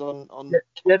the lads on?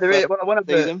 Yeah, there is. Well, I want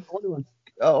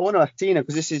to ask Tina,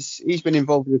 because he's been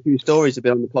involved with a few stories a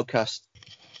bit on the podcast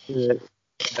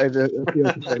over a few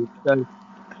episodes. So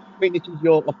I think this is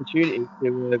your opportunity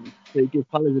to give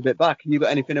Palace a bit back. Have you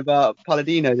got anything about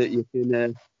Palladino that you can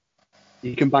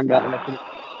bang out?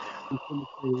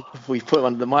 We put him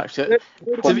under the mic.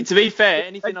 To be fair,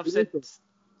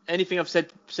 anything I've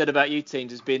said about you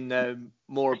teams has been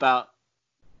more about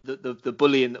the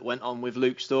bullying that went on with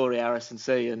Luke's story,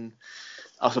 RS&C, and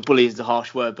also bullying is a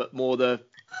harsh word, but more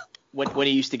when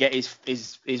he used to get his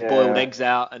boiled eggs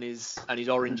out and his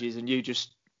oranges, and you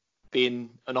just being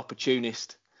an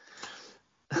opportunist.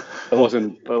 It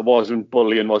wasn't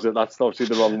bullying, was it? That's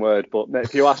obviously the wrong word. But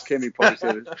if you ask him, he'd probably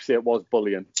say it was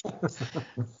bullying.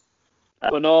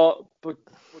 But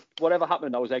whatever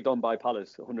happened, I was egged on by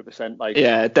Palace, 100%. Like,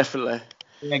 yeah, definitely.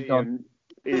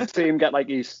 He'd see him get like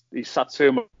his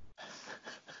Satsuma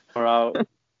out,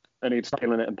 and he'd start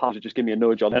feeling it, and Palace would just give me a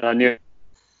nudge on it, and I knew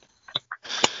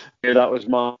that was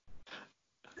my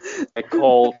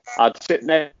call. I'd sit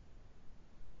next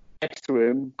to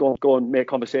him, go and make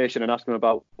conversation and ask him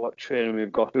about what training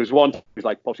we've got. There was one who was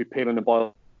like possibly peeling a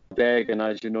boiled egg, and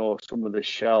as you know, some of the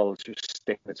shells just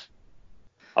stick.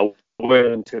 I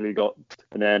waited until he got,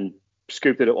 and then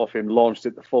scooped it up off him, launched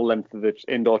it the full length of the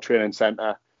indoor training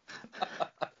centre,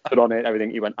 put on it,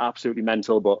 everything. He went absolutely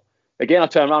mental. But again, I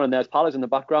turned around and there's Palace in the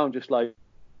background, just like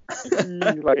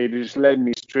he just led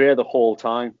me straight the whole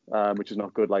time, which is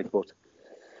not good. But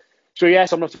so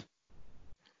yes, I'm not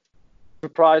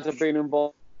surprised I've been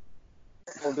involved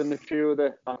in a few of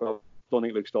the. I don't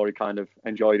think Luke's story kind of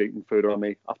enjoyed eating food around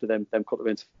me after them couple of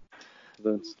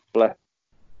incidents. But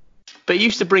he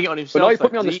used to bring it on himself. But no, you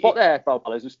put me on the spot there,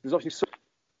 Palace. There's obviously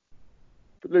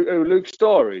Luke's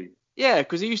story. Yeah,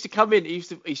 because he used to come in. He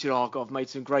said, "Oh God, I've made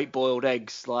some great boiled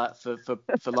eggs like for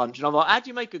lunch." And I'm like, "How do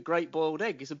you make a great boiled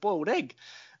egg? It's a boiled egg."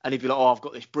 And he'd be like, "Oh, I've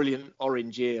got this brilliant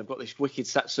orange here. I've got this wicked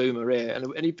Satsuma here."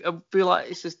 And he'd be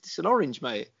like, "It's an orange,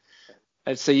 mate."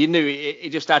 And so you knew he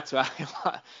just had to,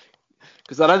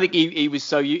 because I don't think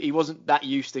he wasn't that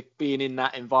used to being in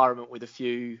that environment with a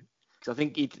few. Because I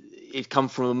think he'd come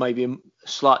from maybe a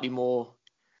slightly more,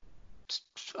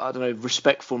 I don't know,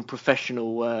 respectful and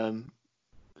professional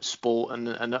sport,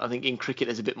 and I think in cricket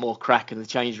there's a bit more crack and the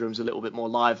change room's a little bit more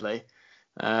lively.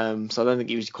 So I don't think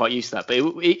he was quite used to that.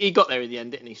 But he got there in the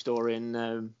end, didn't he, Story?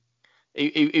 And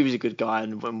he was a good guy,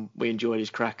 and when we enjoyed his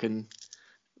crack and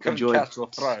Couldn't catch or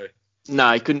throw.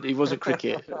 No, he couldn't. He wasn't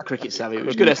cricket savvy. It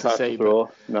was good S&C, but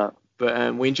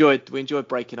we enjoyed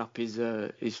breaking up his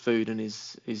food and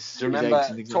his Do you remember eggs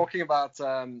and things. talking about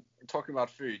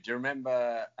food? Do you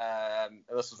remember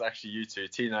this was actually you two,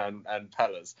 Tina and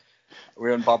Pellas? We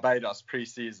were in Barbados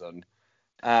pre-season,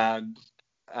 and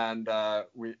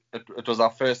it was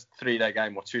our first 3-day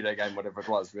game or 2-day game, whatever it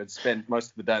was. We had spent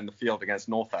most of the day in the field against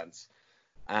Northants,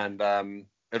 and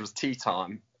it was tea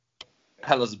time.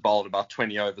 Pellas had bowled about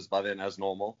 20 overs by then, as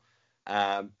normal.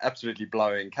 Absolutely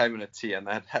blowing. Came in at tea, and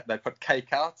they put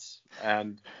cake out,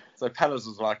 and so Pellas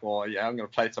was like, "Well, yeah, I'm going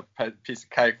to plate up a piece of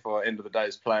cake for end of the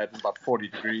day's play." It was about 40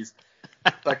 degrees.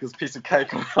 Stuck this piece of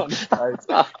cake on his plate.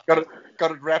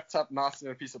 Got it wrapped up nice in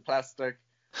a piece of plastic,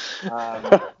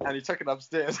 and he took it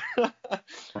upstairs.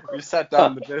 We sat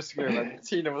down in the dressing room, and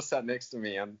Tina was sat next to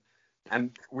me, and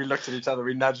we looked at each other,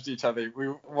 we nudged each other, we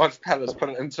watched Pellas put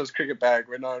it into his cricket bag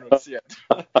where no one would see it.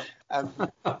 and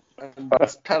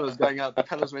Pellas going out,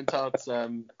 Pellas went out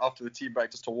after the tea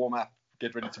break just to warm up,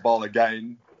 get ready to bowl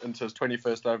again into his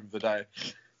 21st over of the day.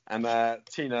 And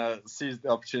Tina seized the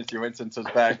opportunity, went into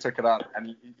his bag, took it out,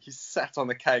 and he sat on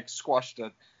the cake, squashed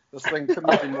it. This thing couldn't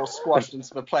have been more squashed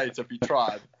into the plate if he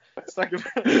tried. Stuck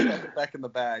it back in the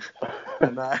bag.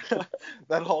 And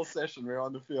that whole session we were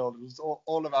on the field, it was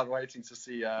all about waiting to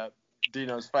see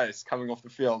Dino's face coming off the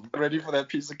field, ready for that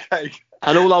piece of cake.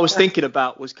 And all I was thinking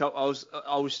about was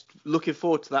I was looking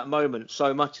forward to that moment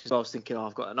so much, as I was thinking,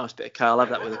 I've got a nice bit of cake, I'll have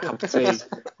that with a cup of tea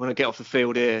when I get off the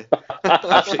field here.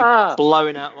 Absolutely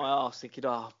blowing out my arse, thinking,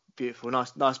 beautiful,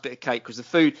 nice bit of cake, because the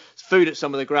food at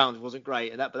some of the grounds wasn't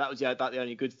great, but that was about the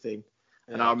only good thing.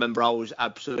 And I remember I was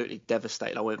absolutely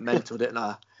devastated. I went mental, didn't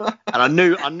I? And I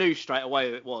knew straight away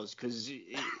who it was, because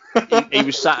he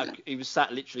was sat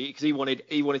literally, because he wanted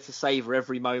to savour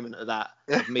every moment of that,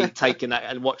 of me taking that,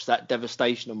 and watch that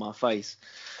devastation on my face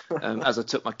as I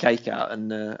took my cake out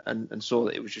and saw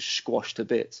that it was just squashed to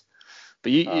bits.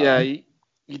 But you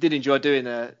did enjoy doing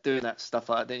that stuff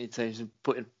like that, didn't you, Tim?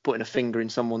 Putting a finger in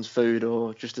someone's food,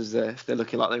 or just as if they're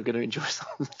looking like they're going to enjoy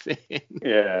something.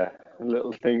 Yeah, a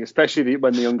little thing, especially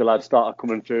when the younger lads started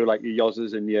coming through, like your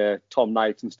Yozzers and your Tom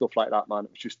Knights and stuff like that, man.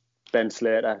 It was just Ben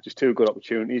Slater, just two good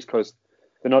opportunities, because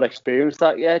they're not experienced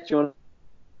that yet. Do you know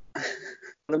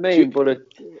what I mean? Do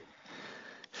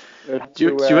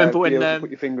you remember when put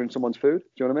your finger in someone's food?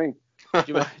 Do you know what I mean?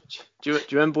 Do you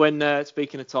remember when,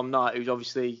 speaking of Tom Knight, who's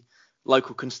obviously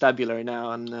local constabulary now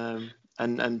and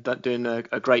doing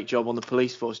a great job on the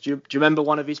police force, do you remember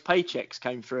one of his paychecks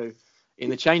came through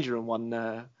in the changing room one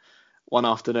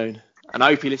afternoon? And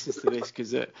I hope he listens to this,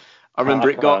 because I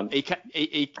remember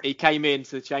he came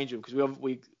into the change room, because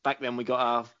we back then we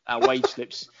got our wage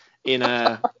slips in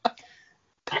an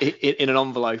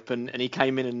envelope, and he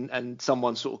came in and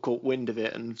someone sort of caught wind of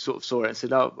it and sort of saw it and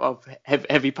said,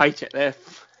 heavy paycheck there.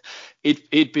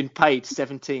 He'd been paid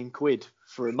 17 quid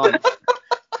for a month.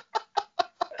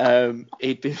 So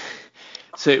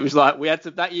it was like we had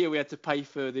to pay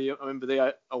for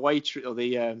the away trip, or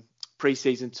the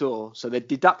pre-season tour. So they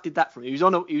deducted that from him. He was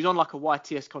on like a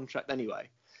YTS contract anyway.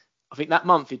 I think that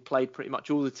month he'd played pretty much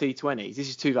all the T20s. This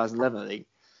is 2011, I think.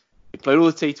 He played all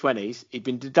the T20s. He'd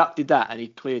been deducted that, and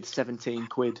he'd cleared 17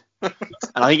 quid. And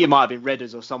I think it might have been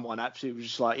Redders or someone. Absolutely, was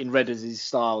just like in Redders'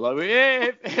 style, like, yeah,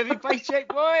 heavy paycheck,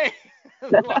 boy.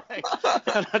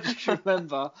 And I just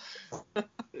remember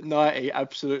Nighty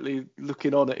absolutely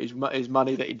looking on at his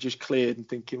money that he'd just cleared and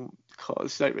thinking, God,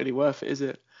 this ain't really worth it, is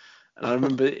it? And I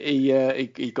remember he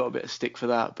got a bit of stick for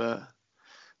that, but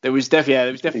there was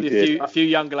definitely a few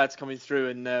younger lads coming through,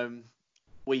 and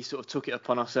we sort of took it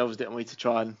upon ourselves, didn't we, to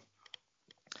try and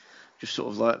just sort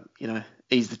of like,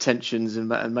 ease the tensions and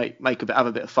make have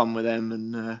a bit of fun with them,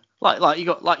 and like you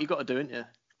got to do, ain't you?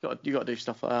 You got to do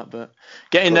stuff like that. But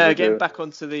getting back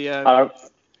onto the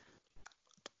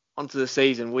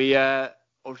season, we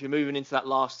obviously moving into that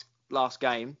last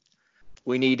game,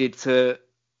 we needed to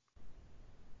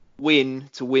win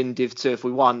Div 2. If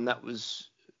we won, it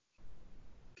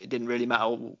didn't really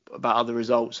matter about other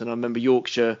results. And I remember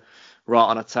Yorkshire right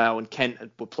on a tail, and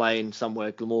Kent were playing somewhere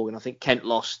at Glamorgan. I think Kent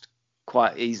lost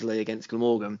quite easily against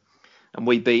Glamorgan, and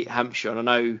we beat Hampshire. And I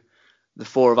know the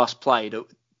four of us played.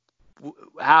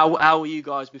 How were you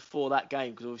guys before that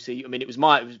game? Because obviously, it was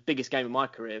the biggest game of my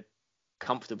career,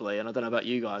 comfortably. And I don't know about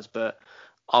you guys, but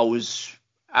I was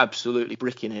absolutely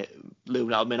bricking it.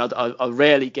 I mean, I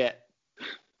rarely get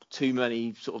too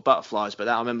many sort of butterflies, but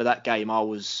I remember that game, I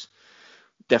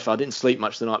didn't sleep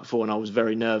much the night before, and I was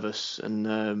very nervous.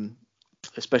 And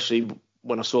especially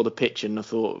when I saw the pitch, and I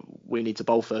thought we need to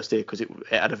bowl first here because it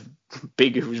had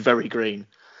it was very green.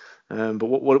 But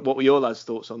what were your lads'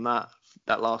 thoughts on that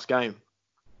last game?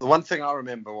 The one thing I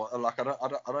remember, like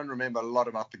I don't remember a lot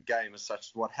about the game as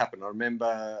such. What happened? I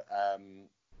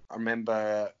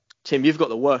remember. Tim, you've got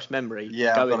the worst memory.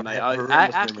 Yeah, going, mate.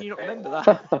 How can you not remember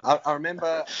that? I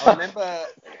remember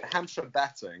Hampshire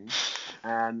batting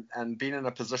and being in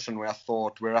a position where I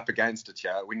thought we're up against it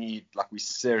here. We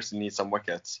seriously need some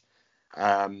wickets.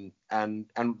 And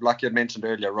like you had mentioned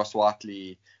earlier, Ross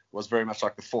Whiteley was very much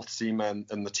like the fourth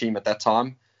seamer in the team at that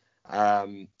time.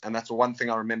 And that's the one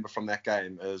thing I remember from that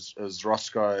game is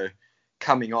Roscoe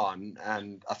coming on,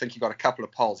 and I think he got a couple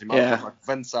of poles. He might have got like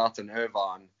Vince out and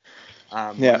Irvine.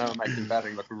 They were making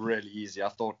batting look really easy. I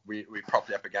thought we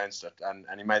properly up against it, and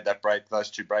he made those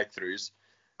two breakthroughs,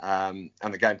 and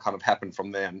the game kind of happened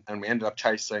from there. And we ended up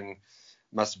chasing,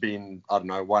 must have been, I don't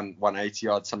know, 180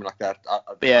 yards, something like that.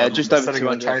 Just over 200. Sitting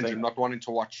in the change room, not wanting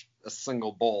to watch a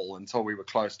single ball until we were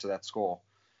close to that score.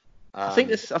 I think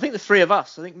the three of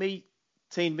us, I think me,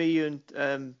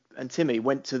 and Timmy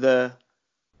went to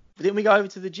didn't we go over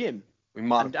to the gym? We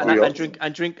might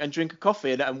and drink a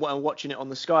coffee and watching it on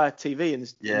the Sky TV,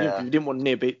 and we didn't want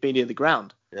to be near the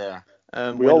ground. Yeah.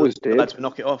 We always did. The lads were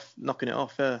knocking it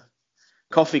off.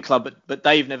 Coffee club, but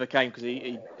Dave never came because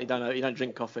he don't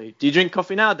drink coffee. Do you drink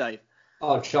coffee now, Dave?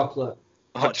 Oh, chocolate.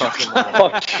 Hot chocolate.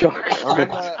 Hot chocolate. I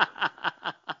remember.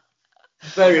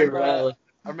 Very rarely.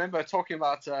 I remember talking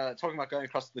about going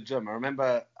across to the gym. I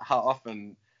remember how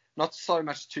often, not so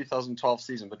much 2012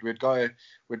 season, but we'd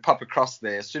pop across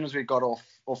there as soon as we got off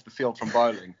the field from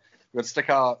bowling. We'd stick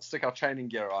our training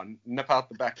gear on, nip out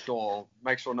the back door,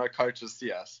 make sure no coaches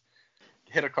see us,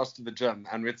 head across to the gym,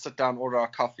 and we'd sit down, order our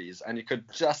coffees, and you could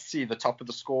just see the top of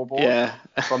the scoreboard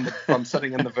from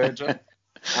sitting in the Virgin.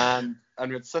 And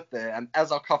we'd sit there, and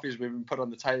as our coffees were being put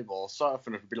on the table, so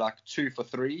often it would be like 2 for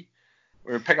 3.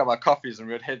 We would pick up our coffees and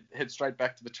we'd head straight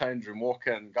back to the change room, walk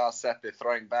in, guys sat there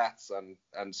throwing bats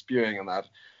and spewing and that.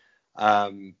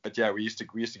 But yeah, we used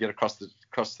to get across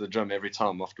the gym every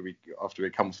time after we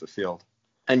come off the field.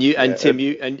 And Tim,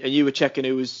 you were checking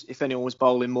if anyone was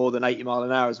bowling more than 80 mile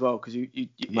an hour as well, because you if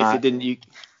you didn't, you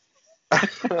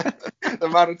the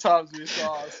amount of times we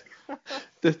saw us.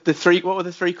 The three. What were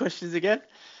the three questions again?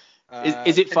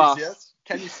 Is it fast?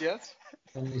 Can you see it?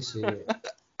 Can you see it?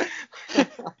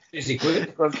 Is he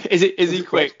quick? Is he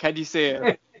quick? Can you see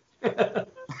it?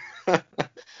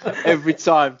 Every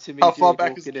time Timmy. How far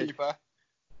back is the keeper?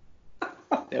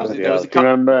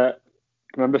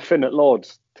 Remember Finn at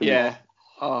Lords? Yeah.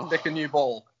 Stick a new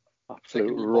ball.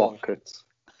 Absolute rockets.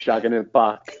 Shagging it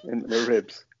back into the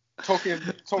ribs. Talking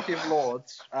of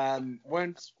Lords,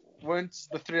 weren't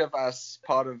the three of us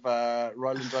part of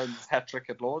Roland Jones' hat trick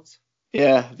at Lords?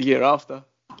 Yeah, the year after.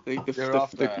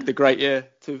 The great year,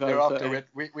 2013.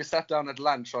 We sat down at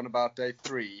lunch on about day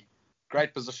 3.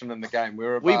 Great position in the game.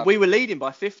 We were leading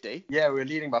by 50. Yeah, we were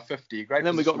leading by 50. Great. And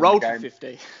then we got rolled for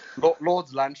 50.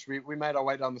 Lord's lunch. We made our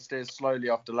way down the stairs slowly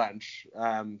after lunch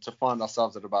to find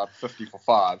ourselves at about 50 for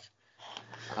 5.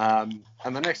 And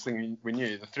the next thing we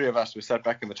knew, the three of us were sat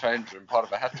back in the change room, part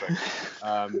of a hat trick,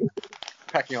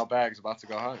 packing our bags, about to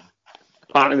go home.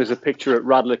 Apparently, there's a picture at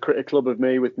Radler Cricket Club of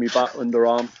me with me bat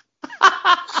underarm,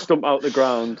 stump out the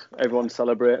ground, everyone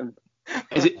celebrating.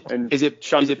 Is it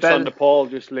Ben? Sander Paul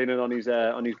just leaning on his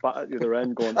bat at the other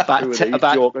end, going,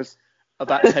 jokers?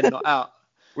 About 10 not out.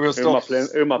 Who am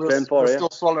I playing for? We're still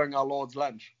swallowing our Lord's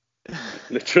lunch.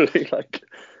 Literally, like,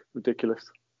 ridiculous.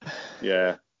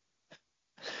 Yeah.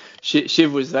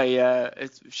 Shiv was a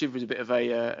bit of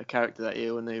a character that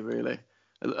year, wasn't he? Really,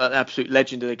 an absolute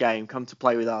legend of the game. Come to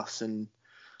play with us, and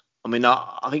I mean,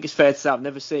 I think it's fair to say I've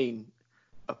never seen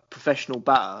a professional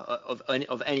batter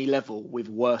of any level with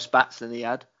worse bats than he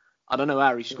had. I don't know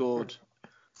how he scored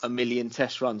a million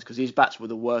test runs, because his bats were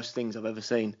the worst things I've ever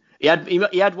seen. He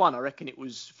had one, I reckon it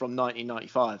was from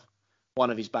 1995.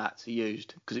 One of his bats he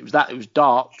used, because it was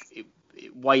dark. It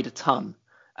weighed a ton,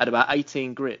 had about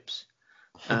 18 grips.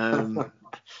 And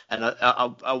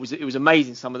it was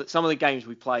amazing some of the games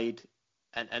we played,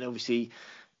 and obviously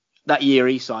that year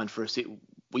he signed for us,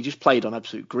 we just played on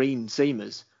absolute green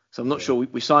seamers. So I'm not sure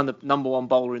we signed the number one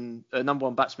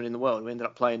batsman in the world. We ended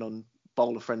up playing on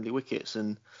bowler friendly wickets,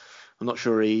 and I'm not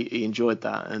sure he enjoyed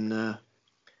that. And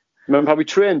remember how we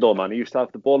trained though, man? He used to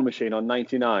have the bowling machine on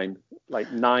 99,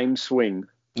 like 9 swing,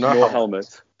 no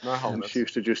helmet. No helmet. And she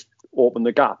used to just open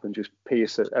the gap and just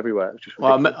pierce it everywhere. Just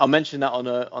I mentioned that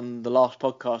on the last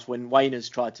podcast when Wainers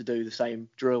tried to do the same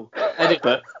drill,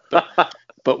 but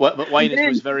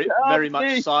Wainers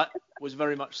was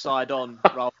very much side on,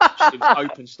 rather it was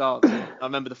open stance. I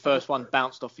remember the first one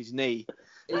bounced off his knee,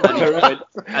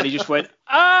 And he just went,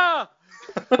 ah!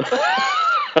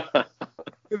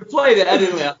 We played it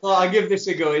anyway. I thought I'd give this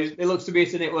a go. It looks to be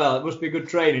hitting it well. It must be good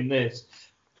training, this.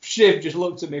 Shiv just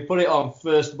looked at me, put it on,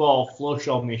 first ball, flush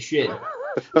on me, shit.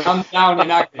 I'm down in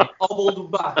agony,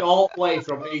 hobbled back all the way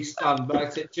from East Stand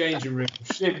back to the changing room.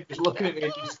 Shiv just looking at me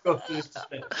in disgust.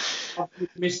 I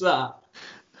missed that.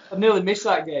 I nearly missed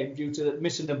that game due to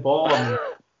missing the ball.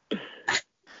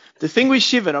 The thing with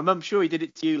Shivan, I'm sure he did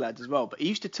it to you lads as well, but he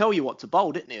used to tell you what to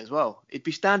bowl, didn't he, as well? He'd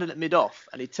be standing at mid-off,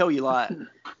 and he'd tell you, like...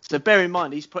 So bear in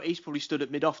mind, he's probably stood at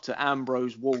mid-off to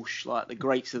Ambrose, Walsh, like the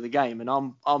greats of the game, and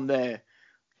I'm there,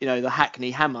 you know, the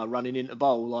Hackney Hammer running into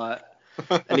bowl, like...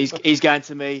 And he's going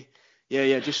to me,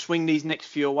 yeah, just swing these next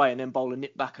few away and then bowl a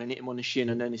nip back and hit him on the shin,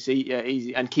 and then it's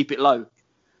easy, and keep it low.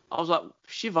 I was like,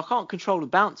 Shiv, I can't control the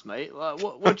bounce, mate. Like,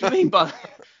 what do you mean by...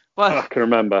 I can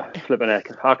remember flipping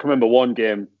heck. I can remember one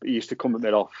game he used to come at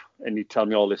mid off and he'd tell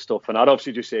me all this stuff, and I'd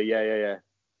obviously just say yeah,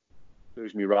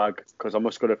 lose me rag because I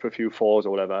must go for a few fours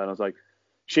or whatever. And I was like,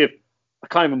 Shiv, I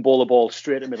can't even bowl the ball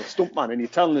straight at middle stump, man. And you're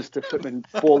telling us to flip and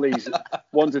bowl these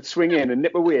ones that swing in and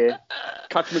nip away,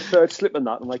 catch them at third slip and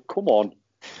that. I'm like, come on,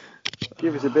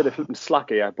 give us a bit of flipping slack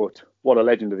here. But what a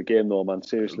legend of the game, though, man.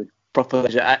 Seriously, proper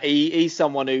legend. He's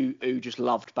someone who just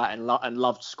loved batting and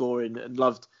loved scoring and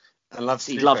loved.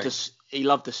 He loved the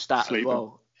stat sleeping as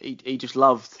well. He just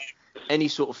loved any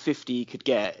sort of 50 he could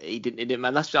get. He didn't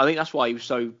man. I think that's why he was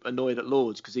so annoyed at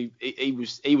Lords, because he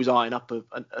was eyeing up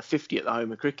a 50 at the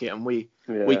home of cricket, and we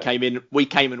came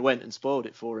and went and spoiled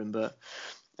it for him. But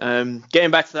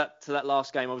getting back to that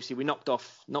last game, obviously we knocked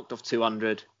off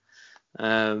 200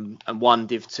 and won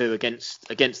Div 2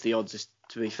 against the odds,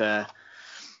 to be fair.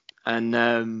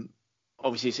 And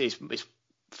obviously it's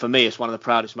for me, it's one of the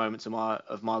proudest moments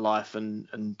of my life,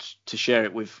 and to share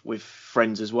it with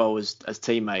friends as well as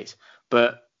teammates.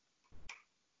 But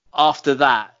after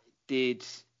that,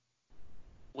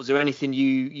 was there anything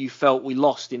you felt we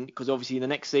lost in? Because obviously in the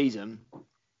next season,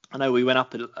 I know we went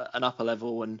up at an upper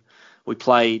level and we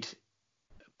played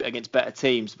against better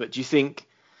teams. But do you think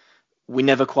we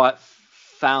never quite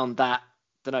found that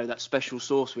special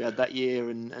sauce we had that year?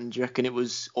 And do you reckon it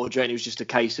was just a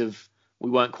case of we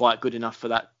weren't quite good enough for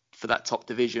that top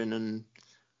division? And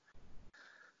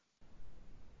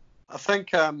I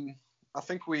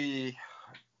think we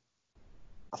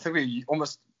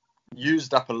almost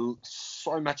used up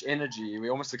so much energy. We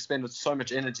almost expended so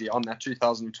much energy on that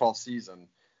 2012 season,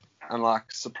 and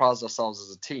like surprised ourselves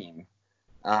as a team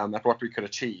at what we could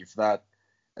achieve. That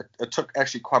it took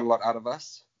actually quite a lot out of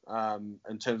us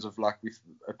in terms of like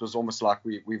it was almost like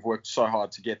we've worked so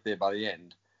hard to get there by the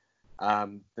end.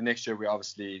 The next year, we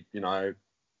obviously,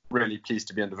 really pleased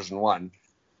to be in Division 1.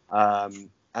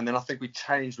 And then I think we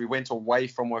changed. We went away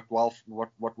from what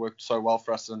worked so well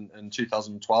for us in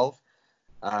 2012.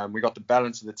 We got the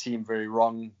balance of the team very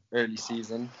wrong early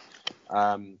season.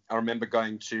 I remember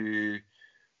going to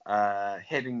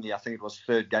Headingley, I think it was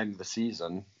third game of the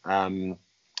season,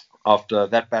 after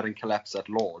that batting collapse at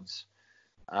Lords.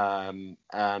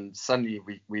 And suddenly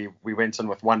we went in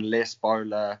with one less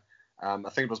bowler. I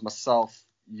think it was myself,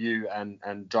 you,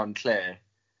 and John Clare,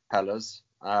 Pellers.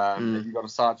 You got a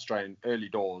side strain early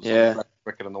doors. Yeah. The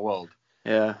cricket in the world.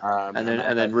 Yeah. And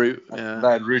then Root. Yeah.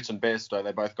 They had Root and Bairstow.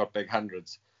 They both got big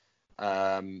hundreds.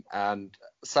 And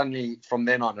suddenly from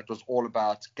then on, it was all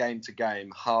about game to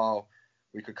game, how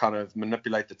we could kind of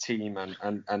manipulate the team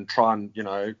and try and,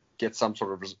 get some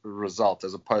sort of result,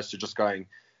 as opposed to just going,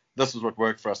 this is what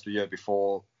worked for us the year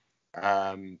before.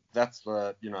 That's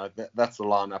the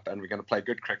lineup, and we're going to play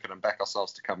good cricket and back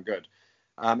ourselves to come good.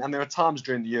 And there were times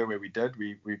during the year where we did.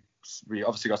 We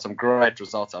obviously got some great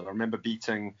results out. I remember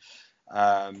beating.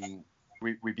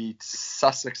 We beat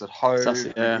Sussex at home. We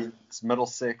beat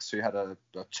Middlesex, who had a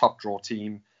top draw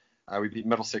team. We beat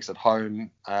Middlesex at home.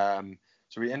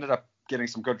 So we ended up getting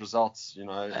some good results,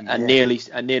 and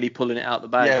nearly pulling it out the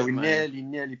bag. Yeah, we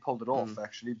nearly pulled it off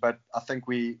actually. But I think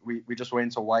we just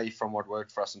went away from what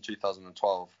worked for us in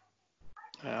 2012.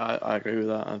 Yeah, I agree with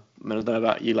that. I don't know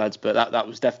about you lads, but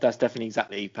that's definitely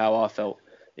exactly how I felt.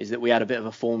 Is that we had a bit of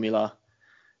a formula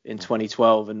in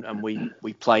 2012, and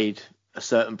we played a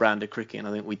certain brand of cricket, and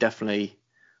I think we definitely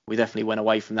went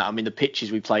away from that. I mean, the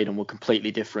pitches we played on were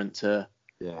completely different to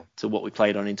what we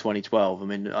played on in 2012. I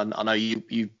mean, I know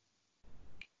you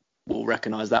will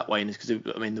recognise that, Wayne, because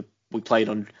we played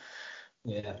on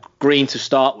green to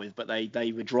start with, but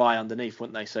they were dry underneath,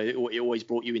 weren't they? So it always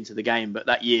brought you into the game. But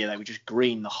that year they were just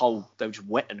green they were just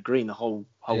wet and green the whole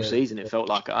season. It felt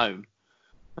like at home.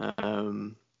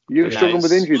 You were struggling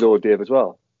with injury though, Dave, as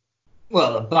well.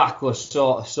 Well, the back was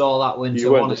sore that winter.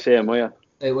 You weren't the same, were you?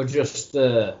 It was just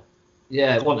it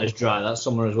Yeah, it wasn't as dry that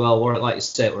summer as well. We're like you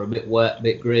say, we're a bit wet, a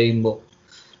bit green, but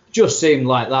just seemed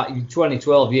like that in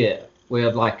 2012 year we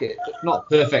had like not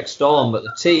perfect storm, but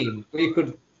the team we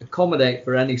could accommodate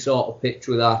for any sort of pitch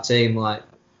with our team, like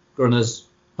Grunners,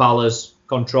 Pallers,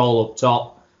 control up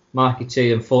top, Marky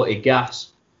T and Footy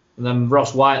gas, and then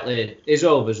Ross Whiteley. His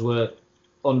overs were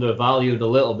undervalued a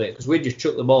little bit because we just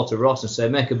chuck the ball to Ross and say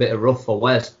make a bit of rough for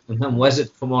Wes, and then Wes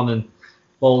would come on and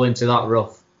fall into that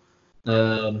rough.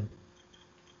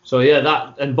 So yeah,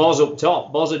 that and Boz up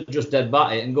top. Boz would just dead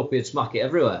bat it and Guppy would smack it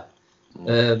everywhere.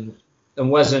 And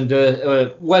Wes and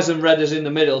Redders in the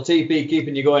middle. TP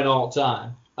keeping you going all the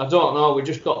time. I don't know. We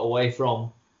just got away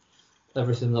from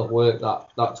everything that worked that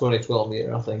 2012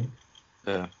 year. I think.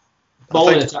 Yeah.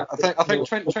 I think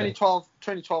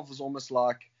 2012 was almost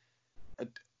like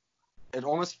it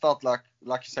almost felt like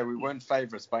you say, we weren't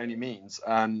favourites by any means,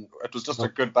 and it was just a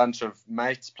good bunch of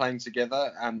mates playing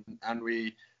together, and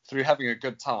we, through having a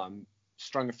good time,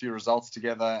 strung a few results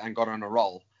together and got on a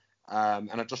roll. And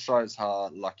it just shows how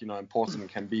important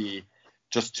it can be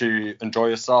just to enjoy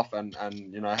yourself and have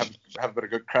a bit of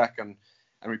good crack, and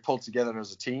we pulled together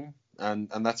as a team, and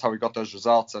that's how we got those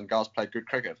results, and guys played good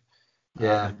cricket.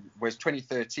 Yeah. Whereas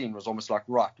 2013 was almost like,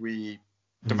 right, we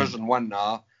Division 1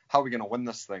 now. How are we going to win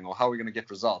this thing, or how are we going to get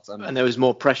results? And there was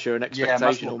more pressure and expectation.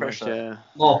 Much more pressure.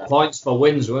 More points for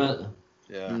wins, weren't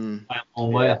there? Yeah. By a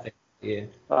long way, I think. Yeah.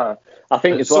 I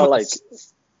think as well,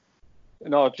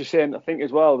 just saying, I think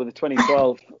as well with the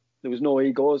 2012, there was no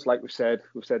egos, like we've said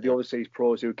the overseas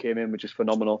pros who came in were just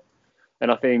phenomenal, and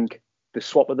I think the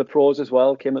swap of the pros as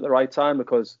well came at the right time,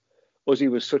 because Uzi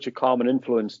was such a calming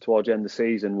influence towards the end of the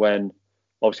season when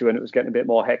it was getting a bit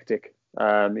more hectic.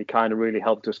 He kind of really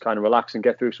helped us kind of relax and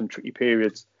get through some tricky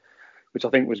periods, which I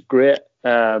think was great.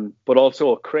 But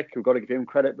also Crick, we've got to give him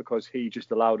credit because he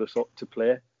just allowed us to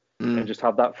play and just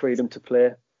have that freedom to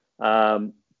play.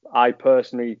 I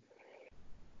personally,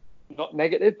 not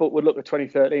negative, but would look at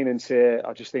 2013 and say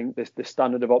I just think the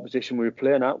standard of opposition we were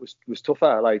playing at was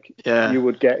tougher. Like you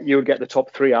would get the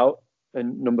top 3 out,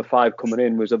 and number 5 coming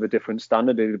in was of a different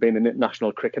standard. It had been a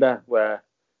national cricketer where.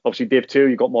 Obviously, Div 2,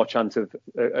 you got more chance of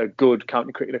a good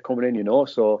county cricketer coming in,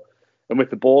 So, and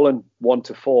with the bowling, 1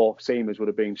 to 4 seamers would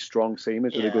have been strong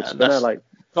seamers with a good spinner. Like,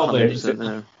 probably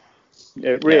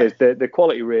it raised the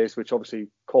quality raised, which obviously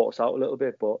caught us out a little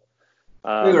bit. But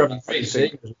we were having great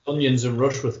seamers. Onions and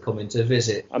Rushworth coming to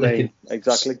visit. I mean,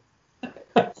 exactly.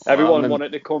 Everyone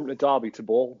wanted to come to Derby to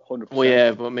bowl, 100%. Well,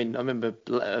 yeah, but I mean, I remember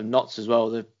Notts as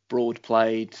well. The Broad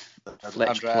played,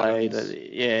 Fletch played.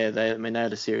 They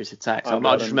had a serious attack. So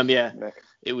I just remember,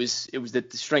 it was the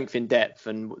strength in depth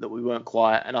and that we weren't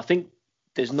quiet. And I think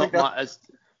there's not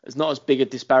as big a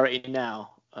disparity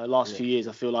now. Last few years,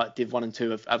 I feel like Div 1 and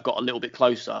 2 have got a little bit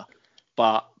closer,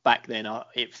 but back then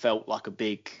it felt like a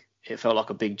big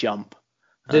jump.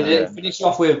 Did it finish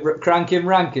off with cranking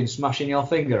ranking, smashing your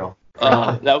finger off?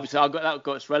 That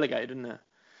got us relegated, didn't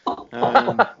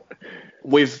it?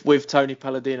 With Tony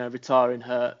Palladino retiring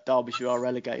hurt, Derbyshire are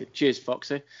relegated. Cheers,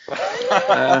 Foxy.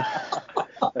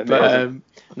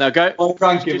 No, go. All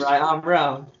ranking right arm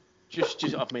round. Just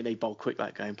I mean, they bowled quick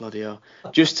that game, bloody hell.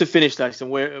 Just to finish this,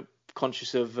 and we're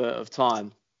conscious of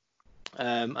time.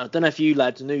 I don't know if you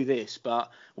lads knew this, but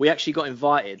we actually got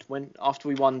invited after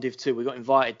we won Div 2. We got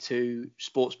invited to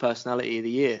Sports Personality of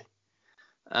the Year,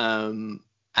 and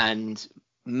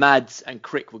Mads and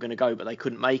Crick were going to go, but they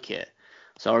couldn't make it.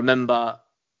 So I remember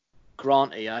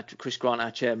Chris Grant,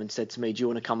 our chairman, said to me, "Do you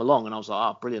want to come along?" And I was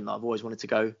like, brilliant. I've always wanted to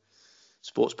go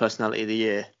Sports Personality of the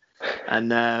Year.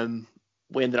 And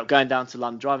we ended up driving down to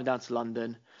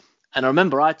London. And I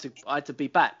remember I had to be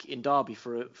back in Derby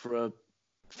for a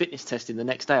fitness testing the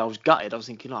next day. I was gutted. I was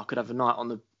thinking, I could have a night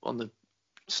on the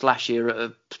slash here at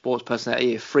a Sports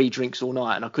Personality here, free drinks all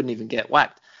night, and I couldn't even get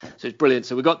whacked. So it's brilliant.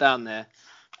 So we got down there,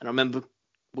 and I remember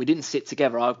we didn't sit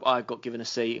together. I got given a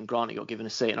seat and Granty got given a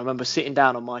seat. And I remember sitting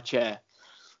down on my chair,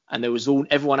 and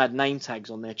everyone had name tags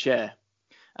on their chair,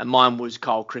 and mine was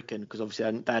Carl Cricken because obviously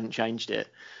they hadn't changed it.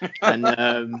 And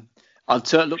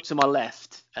I looked to my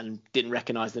left and didn't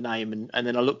recognise the name, and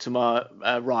then I looked to my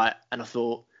right and I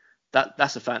thought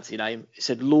that's a fancy name. It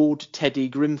said Lord Teddy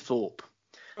Grimthorpe.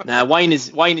 Now Wayne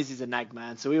is a nag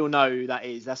man, so we all know who that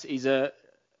is. He's a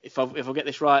if I get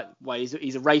this right,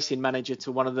 he's a racing manager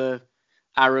to one of the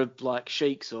Arab like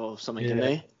sheiks or something, isn't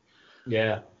he?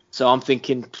 Yeah. So I'm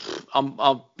thinking, I'm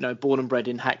born and bred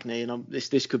in Hackney, and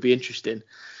this could be interesting.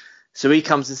 So he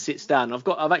comes and sits down.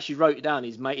 I've actually wrote it down.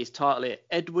 His title here: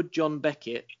 Edward John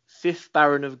Beckett, 5th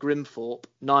Baron of Grimthorpe,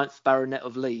 9th Baronet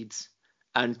of Leeds,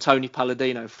 and Tony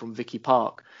Palladino from Vicky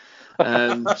Park.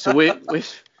 So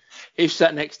he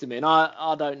sat next to me, and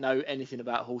I don't know anything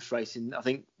about horse racing. I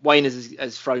think Wayne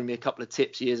has thrown me a couple of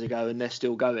tips years ago, and they're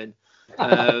still going.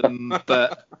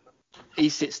 But he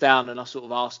sits down, and I sort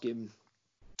of ask him.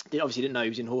 Obviously didn't know he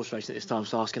was in horse racing at this time,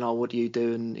 so I was asking, what do you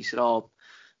do? And he said, I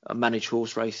manage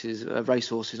horse races, race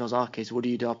horses. And I was like, okay, so what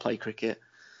do you do? I play cricket.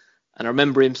 And I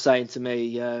remember him saying to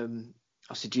me, I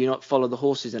said, do you not follow the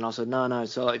horses? And I said, no.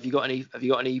 So have you got any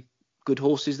good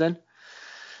horses then?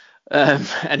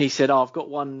 And he said, I've got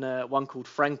one called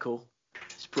Frankel.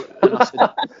 And I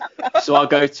said, so I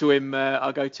go to him.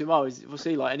 Was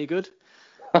he like any good?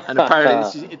 And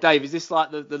apparently, Dave, is this like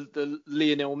the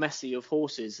Lionel Messi of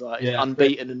horses, like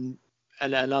unbeaten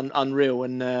and unreal?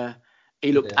 And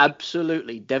he looked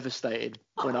absolutely devastated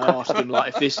when I asked him,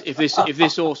 like, if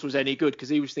this horse was any good, because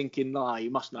he was thinking, you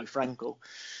must know Frankel.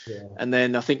 Yeah. And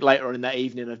then I think later on in that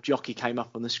evening, a jockey came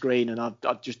up on the screen, and I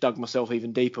just dug myself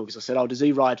even deeper, because I said, does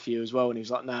he ride for you as well? And he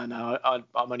was like, no, I'm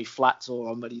only flats, or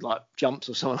I'm only like jumps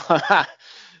or something like that.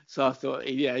 So I thought,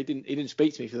 he didn't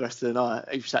speak to me for the rest of the night.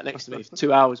 He sat next to me for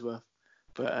 2 hours worth.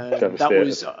 But that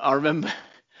was, I remember,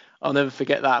 I'll never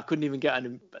forget that. I couldn't even get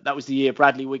him. That was the year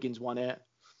Bradley Wiggins won it.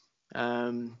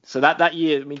 So that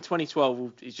year,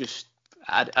 2012 is just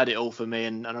had it all for me.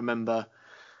 And I remember,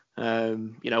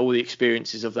 all the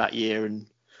experiences of that year. And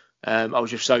I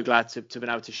was just so glad to been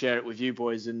able to share it with you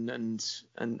boys and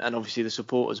obviously the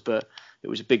supporters. But it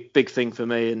was a big thing for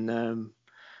me. And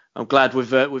I'm glad we've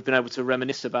been able to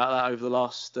reminisce about that over the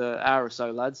last hour or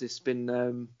so, lads. It's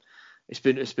been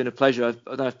a pleasure. I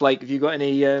don't know if Blake, have you got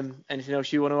anything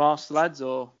else you want to ask the lads,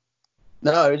 or?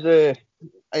 No,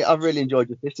 I've really enjoyed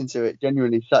just listening to it.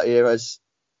 Genuinely sat here as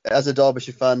a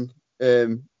Derbyshire fan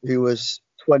who was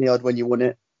 20 odd when you won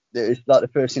it. It's like the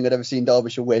first thing I'd ever seen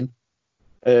Derbyshire win.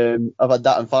 I've had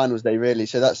that on finals day really.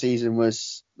 So that season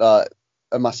was like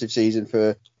a massive season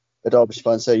for a Derbyshire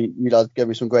fan. So you lads gave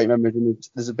me some great memories, and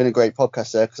there's been a great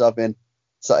podcast there, because I've been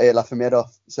sat here laughing my head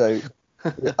off. So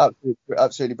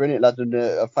absolutely brilliant, lads, and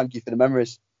thank you for the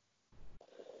memories.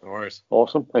 No worries.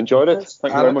 Awesome. Enjoyed it.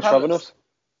 Thank you very much for having us.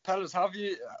 Fellas,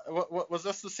 was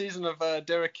this the season of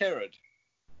Derek Kerrod?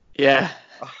 Yeah.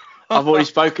 I've already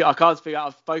spoken. I can't speak.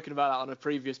 I've spoken about that on a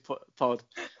previous pod,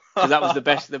 because that was the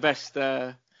best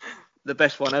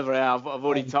one ever. Yeah, I've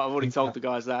already told the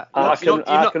guys that.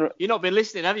 You've not been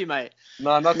listening, have you, mate?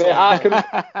 No, not mate,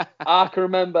 I can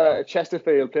remember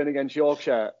Chesterfield playing against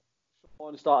Yorkshire.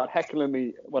 Someone started heckling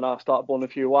me when I started bowling a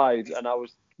few wides, and I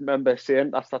remember saying,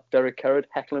 that's that Derek Kerrod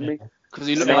heckling me. Because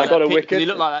he looked like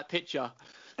that picture.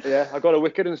 Yeah, I got a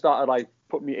wicket and started like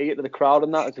putting my ear to the crowd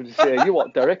and that, to say, you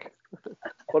what, Derek?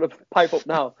 What a pipe up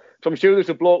now. So I'm sure there's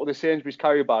a bloke with a Sainsbury's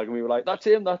carrier bag, and we were like, that's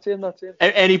him.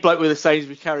 Any bloke with a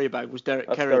Sainsbury's carrier bag was Derek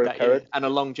Kerrod that year, and a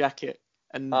long jacket.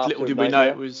 And little did we know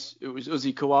it was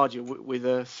Uzi Khawaja with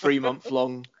a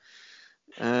 3-month-long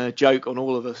joke on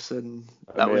all of us, and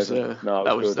that was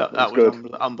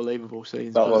unbelievable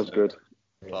scenes. That was good.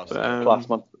 Class,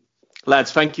 man.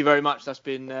 Lads, thank you very much. That's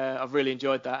been I've really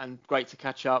enjoyed that, and great to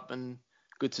catch up, and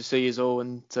good to see you all,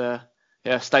 and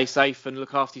stay safe and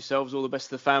look after yourselves. All the best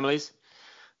to the families,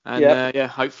 and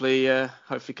hopefully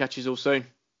catch you all soon.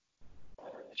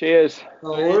 Cheers.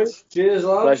 No worries. Cheers,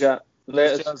 lads. Pleasure.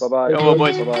 Later. Bye bye. Come on,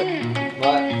 boys. Bye bye.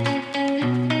 Bye.